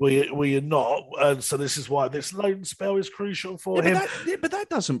opportunity? Well, you're not, and so this is why this loan spell is crucial for him. But that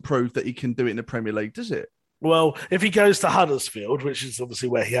doesn't prove that he can do it in the Premier League, does it? Well, if he goes to Huddersfield, which is obviously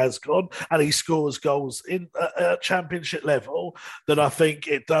where he has gone, and he scores goals in championship level, then I think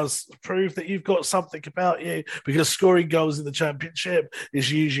it does prove that you've got something about you, because scoring goals in the championship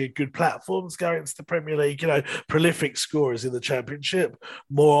is usually a good platform to go into the Premier League. Prolific scorers in the championship,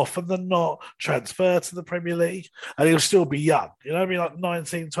 more often than not, transfer to the Premier League, and he'll still be young. Be like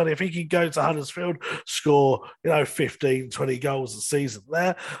 19, 20. If he can go to Huddersfield, score, 15, 20 goals a season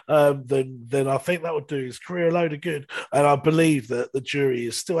there, then I think that would do his career a load of good. And I believe that the jury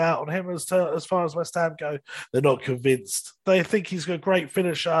is still out on him as far as West Ham go. They're not convinced. They think he's a great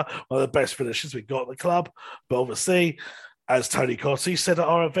finisher, one of the best finishers we've got at the club. But obviously, as Tony Cottee said at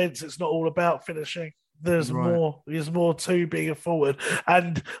our events, it's not all about finishing. There's more. There's more to being a forward.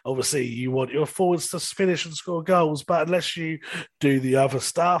 And obviously, you want your forwards to finish and score goals. But unless you do the other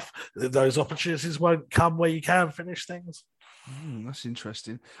stuff, those opportunities won't come where you can finish things. That's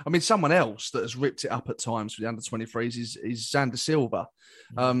interesting. I mean, someone else that has ripped it up at times for the under-23s is Xander Silva.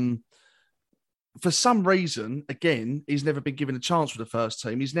 For some reason, again, he's never been given a chance for the first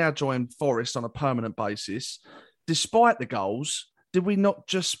team. He's now joined Forest on a permanent basis. Despite the goals, did we not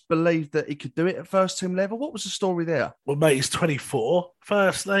just believe that he could do it at first team level? What was the story there? Well, mate, he's 24,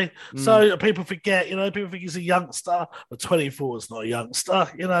 firstly. So people forget, people think he's a youngster, but 24 is not a youngster.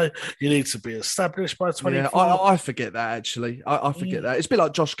 You need to be established by 24. Yeah, I forget that, actually. I forget that. It's a bit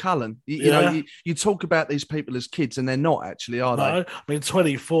like Josh Cullen. You talk about these people as kids, and they're not actually, are they? No, I mean,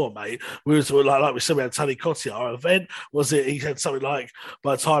 24, mate. We was like we said, we had Tony Cottee at our event. He had something like,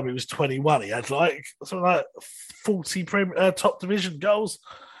 by the time he was 21, he had something like 40 top division goals,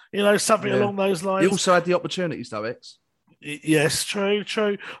 something along those lines. He also had the opportunities, though, X. Yes, true.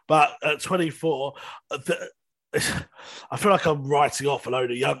 But at 24, I feel like I'm writing off a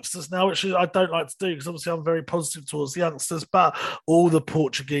load of youngsters now, which I don't like to do because obviously I'm very positive towards the youngsters, but all the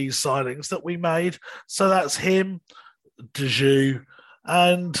Portuguese signings that we made, so that's him, De Gea,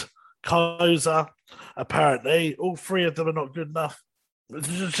 and Koza, apparently, all three of them are not good enough.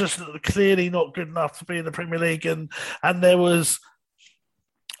 It's just clearly not good enough to be in the Premier League. And there was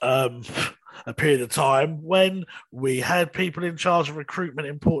a period of time when we had people in charge of recruitment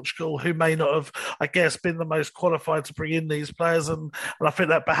in Portugal who may not have, I guess, been the most qualified to bring in these players. And I think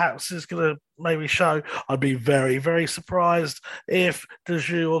that perhaps is going to maybe show. I'd be very, very surprised if De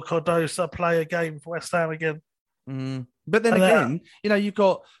Gea or Cardoso play a game for West Ham again. But then again, you've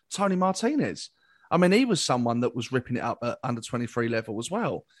got Tony Martinez. I mean, he was someone that was ripping it up at under 23 level as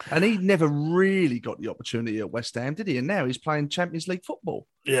well. And he never really got the opportunity at West Ham, did he? And now he's playing Champions League football.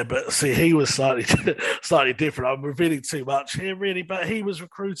 Yeah, but see, he was slightly different. I'm revealing too much here, really. But he was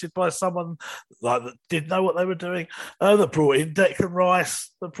recruited by someone that did know what they were doing. That brought in Declan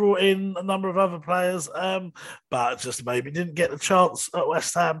Rice, that brought in a number of other players, but just maybe didn't get the chance at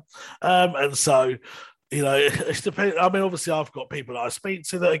West Ham. And so... it's depending. I mean, obviously, I've got people that I speak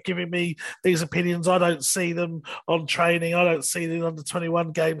to that are giving me these opinions. I don't see them on training. I don't see them under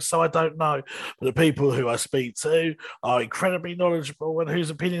 21 games, so I don't know. But the people who I speak to are incredibly knowledgeable and whose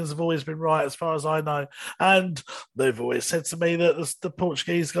opinions have always been right, as far as I know. And they've always said to me that the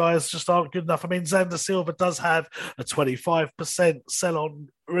Portuguese guys just aren't good enough. I mean, Xander Silva does have a 25% sell-on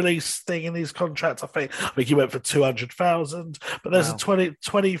release thing in his contract. I think he went for 200,000, but there's a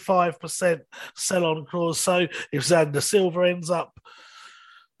 25% sell-on clause. So if Xander Silva ends up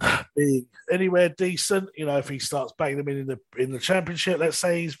being anywhere decent, if he starts banging them in the Championship, let's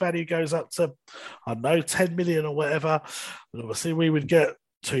say his value goes up to, I don't know, 10 million or whatever, and obviously we would get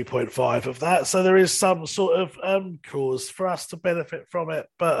 2.5 of that. So there is some sort of cause for us to benefit from it,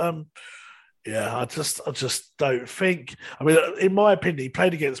 but yeah, I just don't think. I mean, in my opinion, he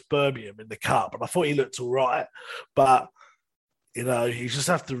played against Birmingham in the Cup, and I thought he looked all right. But you just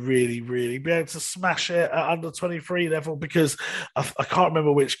have to really, really be able to smash it at under 23 level, because I can't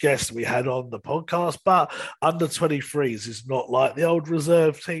remember which guest we had on the podcast, but under 23s is not like the old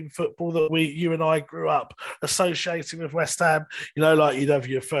reserve team football that you and I grew up associating with West Ham. Like you'd have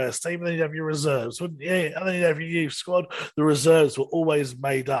your first team and then you'd have your reserves, wouldn't you? And then you'd have your youth squad. The reserves were always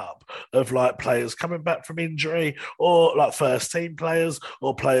made up of like players coming back from injury, or like first team players,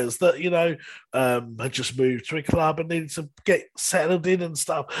 or players that, had just moved to a club and needed to get settled in and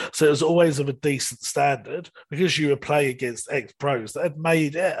stuff. So it was always of a decent standard, because you were playing against ex-pros that had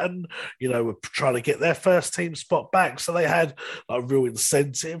made it and, were trying to get their first team spot back. So they had a real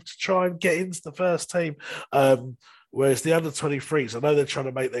incentive to try and get into the first team. Whereas the under 23s, I know they're trying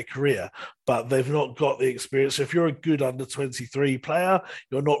to make their career, but they've not got the experience. So if you're a good under 23 player,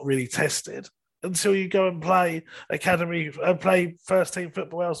 you're not really tested until you go and play academy and play first team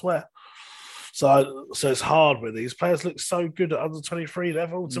football elsewhere. So it's hard when these players look so good at under 23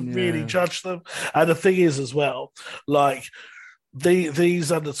 level to really judge them. And the thing is as well, like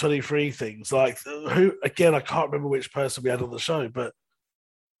these under 23 things, like who, again, I can't remember which person we had on the show, but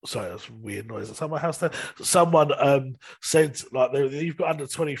sorry, that's a weird noise at my house there. Someone said, like, you've got under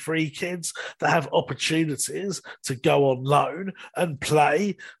 23 kids that have opportunities to go on loan and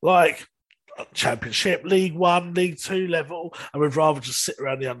play, like, Championship, League One, League Two level, and we'd rather just sit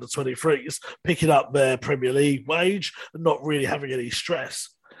around the under 23s, picking up their Premier League wage and not really having any stress.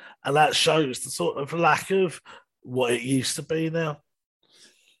 And that shows the sort of lack of what it used to be now.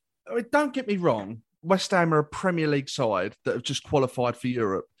 I mean, don't get me wrong, West Ham are a Premier League side that have just qualified for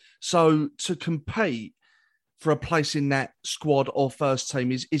Europe. So to compete for a place in that squad or first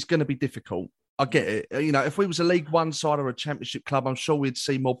team is going to be difficult. I get it. If we was a League One side or a Championship club, I'm sure we'd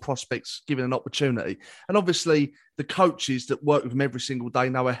see more prospects given an opportunity. And obviously, the coaches that work with them every single day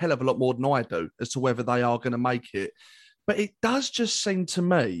know a hell of a lot more than I do as to whether they are going to make it. But it does just seem to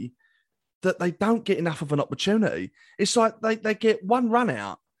me that they don't get enough of an opportunity. It's like they get one run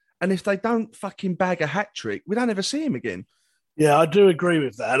out, and if they don't fucking bag a hat trick, we don't ever see him again. Yeah, I do agree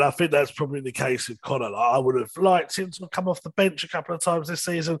with that. And I think that's probably the case with Connor. Like, I would have liked him to come off the bench a couple of times this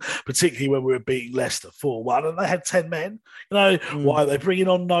season, particularly when we were beating Leicester 4-1 and they had 10 men. Why are they bringing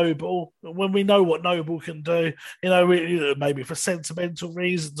on Noble when we know what Noble can do? Maybe for sentimental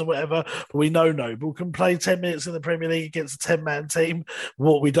reasons or whatever, but we know Noble can play 10 minutes in the Premier League against a 10-man team.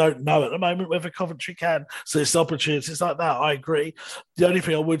 What we don't know at the moment, whether Coventry can. So it's opportunities like that, I agree. The only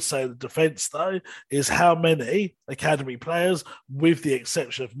thing I would say in the defence, though, is how many academy players, with the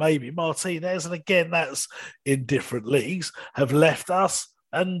exception of maybe Martinez, and again, that's in different leagues, have left us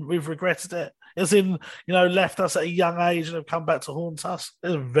and we've regretted it. As in, left us at a young age and have come back to haunt us.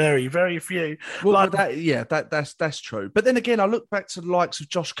 There's very, very few. Well, that's true. But then again, I look back to the likes of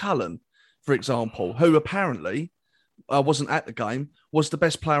Josh Cullen, for example, who apparently wasn't at the game, was the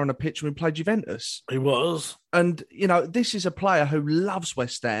best player on the pitch when we played Juventus. He was. And, this is a player who loves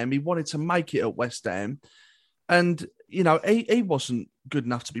West Ham. He wanted to make it at West Ham. And, he wasn't good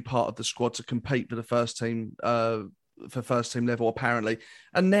enough to be part of the squad to compete for the first team level, apparently.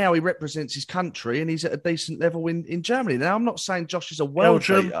 And now he represents his country and he's at a decent level in Germany. Now, I'm not saying Josh is a world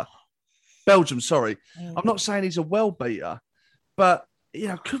beater. Belgium, sorry. I'm not saying he's a world beater. But,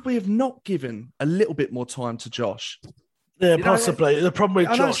 could we have not given a little bit more time to Josh? Yeah, possibly. The problem with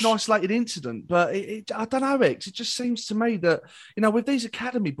Josh... I know it's an isolated incident, but I don't know, X. It just seems to me that, with these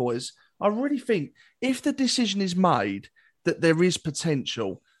academy boys, I really think if the decision is made that there is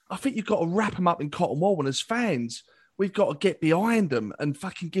potential, I think you've got to wrap them up in cotton wool. And as fans, we've got to get behind them and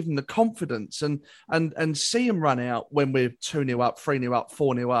fucking give them the confidence and see them run out when we're 2-0 up, 3-0 up,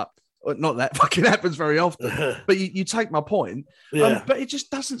 4-0 up. Not that fucking happens very often, but you take my point. Yeah. But it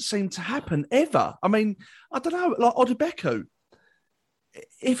just doesn't seem to happen ever. I mean, I don't know, like Odebeku,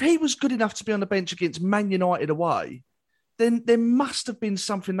 if he was good enough to be on the bench against Man United away, then there must have been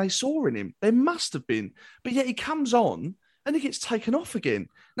something they saw in him. There must have been. But yet he comes on and he gets taken off again.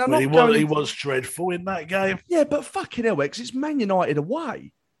 Now, he was dreadful in that game. Yeah, but fucking hell, X, it's Man United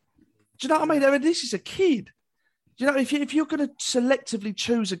away. Do you know what I mean? This is a kid. If you're going to selectively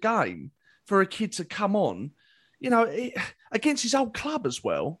choose a game for a kid to come on, against his old club as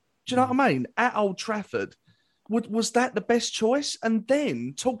well, do you know what I mean? At Old Trafford, was that the best choice? And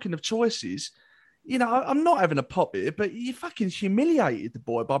then, talking of choices, I'm not having a pop here, but you fucking humiliated the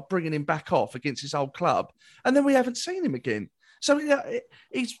boy by bringing him back off against his old club, and then we haven't seen him again. So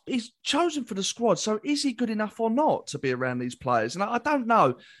he's chosen for the squad. So is he good enough or not to be around these players? And I don't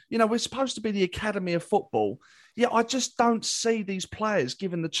know. We're supposed to be the academy of football. Yeah, I just don't see these players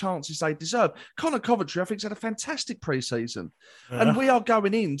given the chances they deserve. Connor Coventry, I think, has had a fantastic pre-season. Yeah. And we are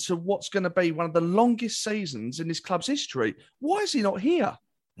going into what's going to be one of the longest seasons in this club's history. Why is he not here?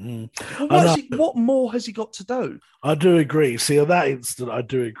 Well, what more has he got to do? I do agree. See, on that instant, I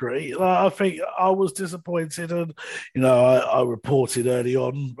do agree. I think I was disappointed, and I reported early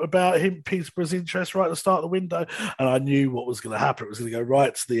on about Peterborough's interest right at the start of the window, and I knew what was going to happen. It was going to go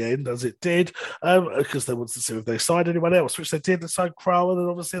right to the end, as it did, because they wanted to see if they signed anyone else, which they did. They signed Crowell, and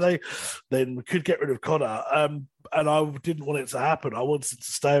obviously they then could get rid of Connor. And I didn't want it to happen. I wanted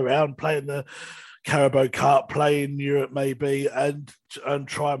to stay around, play in the Carabao Cup, play in Europe maybe, and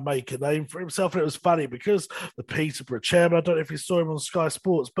try and make a name for himself. And it was funny because the Peterborough chairman, I don't know if you saw him on Sky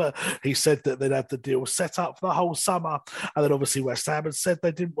Sports, but he said that they'd had the deal set up for the whole summer. And then obviously West Ham had said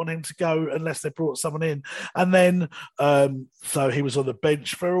they didn't want him to go unless they brought someone in. And then, so he was on the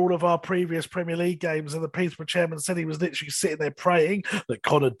bench for all of our previous Premier League games. And the Peterborough chairman said he was literally sitting there praying that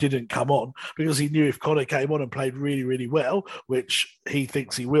Connor didn't come on, because he knew if Connor came on and played really, really well, which he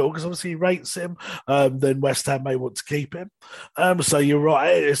thinks he will, because obviously he rates him, then West Ham may want to keep him. So you're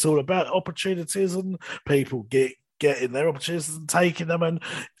right, it's all about opportunities and people getting their opportunities and taking them. And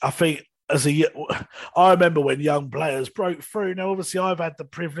I think I remember when young players broke through. Now, obviously, I've had the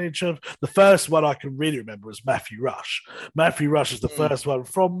privilege of the first one I can really remember was Matthew Rush. Matthew Rush is the first one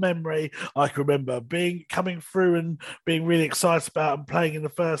from memory. I can remember coming through and being really excited about and playing in the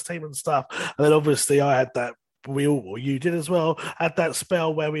first team and stuff. And then obviously I had that. You did as well, had that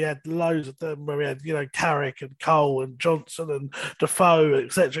spell where we had loads of them, where we had, Carrick and Cole and Johnson and Defoe,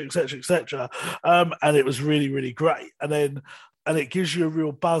 etc., etc., etc. And it was really, really great. And it gives you a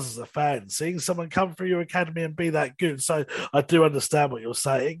real buzz as a fan, seeing someone come through your academy and be that good. So I do understand what you're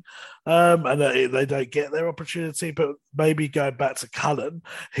saying. And they don't get their opportunity, but maybe going back to Cullen,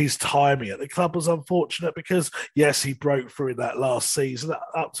 his timing at the club was unfortunate because, yes, he broke through in that last season at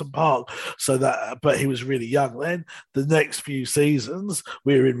Upton Park, but he was really young then. The next few seasons,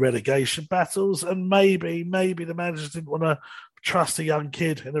 we were in relegation battles, and maybe the managers didn't want to trust a young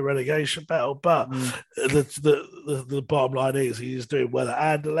kid in a relegation battle, but the bottom line is he's doing well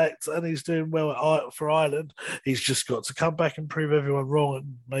at Anderlecht and he's doing well for Ireland. He's just got to come back and prove everyone wrong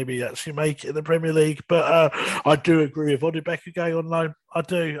and maybe actually make it in the Premier League. But I do agree with Odebeku going on loan. I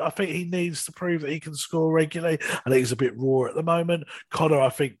do. I think he needs to prove that he can score regularly. I think he's a bit raw at the moment. Connor, I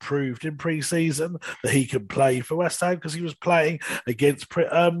think, proved in pre-season that he can play for West Ham because he was playing against,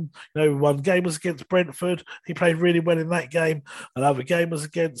 one game was against Brentford. He played really well in that game. Another game was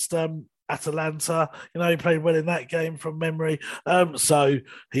against Atalanta. He played well in that game from memory. So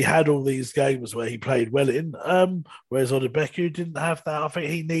he had all these games where he played well in, whereas Odebeku didn't have that. I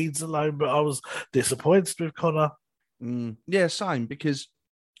think he needs a loan, but I was disappointed with Connor. Yeah, same, because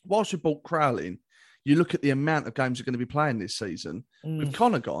whilst we bought Crowell in, you look at the amount of games they're going to be playing this season. With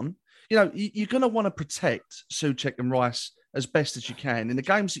Connor gone, you're going to want to protect Souček and Rice as best as you can. In the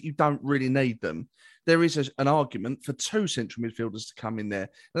games that you don't really need them, there is an argument for 2 central midfielders to come in there.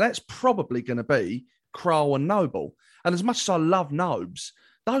 And that's probably going to be Crowell and Noble. And as much as I love Nobes,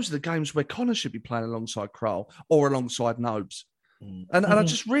 those are the games where Connor should be playing alongside Crowell or alongside Nobes. And I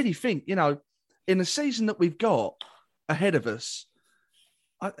just really think, in the season that we've got ahead of us,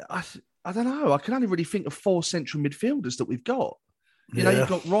 I don't know. I can only really think of 4 central midfielders that we've got. You've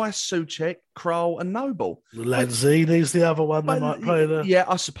got Rice, Souček, Crowell, and Noble. Lanzini's the other one that might play there. Yeah,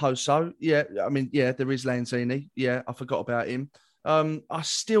 I suppose so. Yeah, I mean, there is Lanzini. Yeah, I forgot about him. I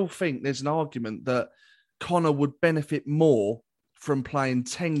still think there's an argument that Connor would benefit more from playing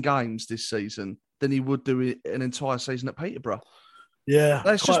 10 games this season than he would do an entire season at Peterborough. Yeah,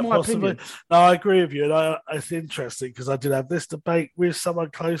 that's just my opinion. No, I agree with you. And it's interesting because I did have this debate with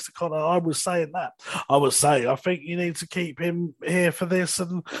someone close to Connor. I was saying that. I think you need to keep him here for this.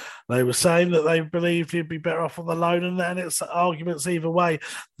 And they were saying that they believed he'd be better off on the loan. And then it's arguments either way.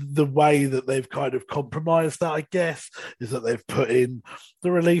 The way that they've kind of compromised that, I guess, is that they've put in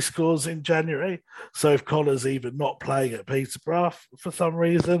the release clause in January. So if Connor's either not playing at Peterborough for some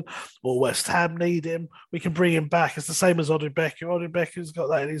reason or West Ham need him, we can bring him back. It's the same as Odin Becker's got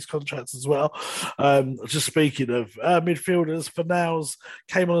that in his contracts as well. Just speaking of midfielders, Fornals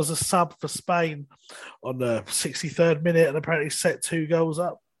came on as a sub for Spain on the 63rd minute and apparently set 2 goals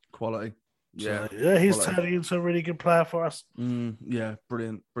up. Quality. Yeah. So, he's turning into a really good player for us. Yeah,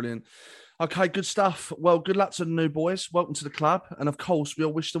 brilliant. Okay, good stuff. Well, good luck to the new boys. Welcome to the club. And of course, we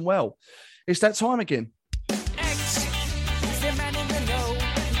all wish them well. It's that time again. X is the man in the know.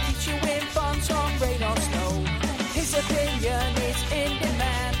 He keeps you informed on rain or snow. His opinion is in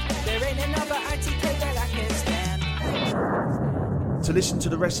demand. There ain't another RTK that I can stand. To listen to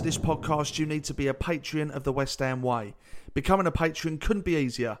the rest of this podcast, you need to be a Patreon of the West Ham Way. Becoming a Patreon couldn't be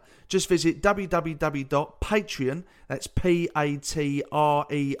easier. Just visit www.patreon, that's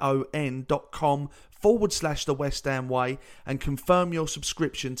patreon.com/the West Ham Way and confirm your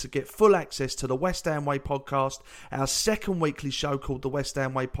subscription to get full access to the West Ham Way podcast, our second weekly show called the West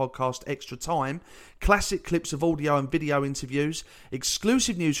Ham Way Podcast Extra Time, classic clips of audio and video interviews,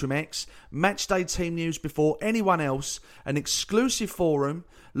 exclusive news from X, matchday team news before anyone else, an exclusive forum,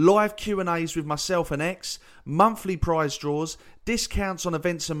 live Q&As with myself and X, monthly prize draws, discounts on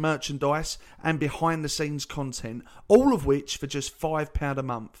events and merchandise, and behind-the-scenes content, all of which for just £5 a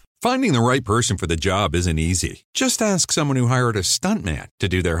month. Finding the right person for the job isn't easy. Just ask someone who hired a stuntman to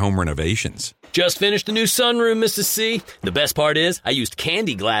do their home renovations. Just finished a new sunroom, Mrs. C. The best part is I used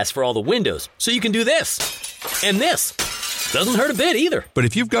candy glass for all the windows, so you can do this. And this. Doesn't hurt a bit either. But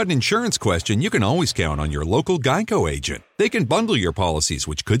if you've got an insurance question, you can always count on your local Geico agent. They can bundle your policies,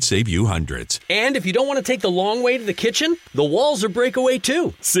 which could save you hundreds. And if you don't want to take the long way to the kitchen, the walls are breakaway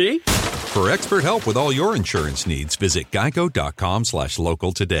too. See? For expert help with all your insurance needs, visit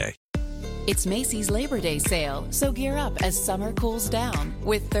geico.com/local today. It's Macy's Labor Day sale, so gear up as summer cools down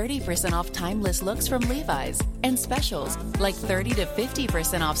with 30% off timeless looks from Levi's and specials like 30 to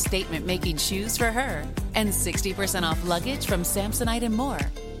 50% off statement-making shoes for her and 60% off luggage from Samsonite and more.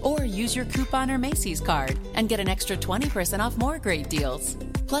 Or use your coupon or Macy's card and get an extra 20% off more great deals.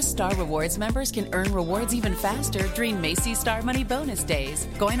 Plus, Star Rewards members can earn rewards even faster during Macy's Star Money Bonus Days,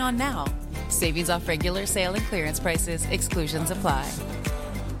 going on now. Savings off regular sale and clearance prices. Exclusions apply.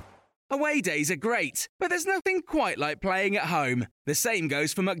 Away days are great, but there's nothing quite like playing at home. The same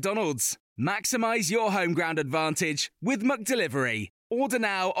goes for McDonald's. Maximise your home ground advantage with McDelivery. Order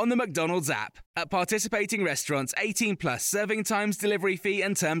now on the McDonald's app. At participating restaurants, 18 plus serving times, delivery fee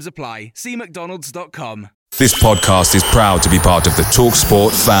and terms apply. See mcdonalds.com. This podcast is proud to be part of the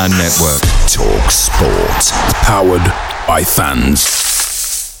TalkSport Fan Network. TalkSport. Powered by fans.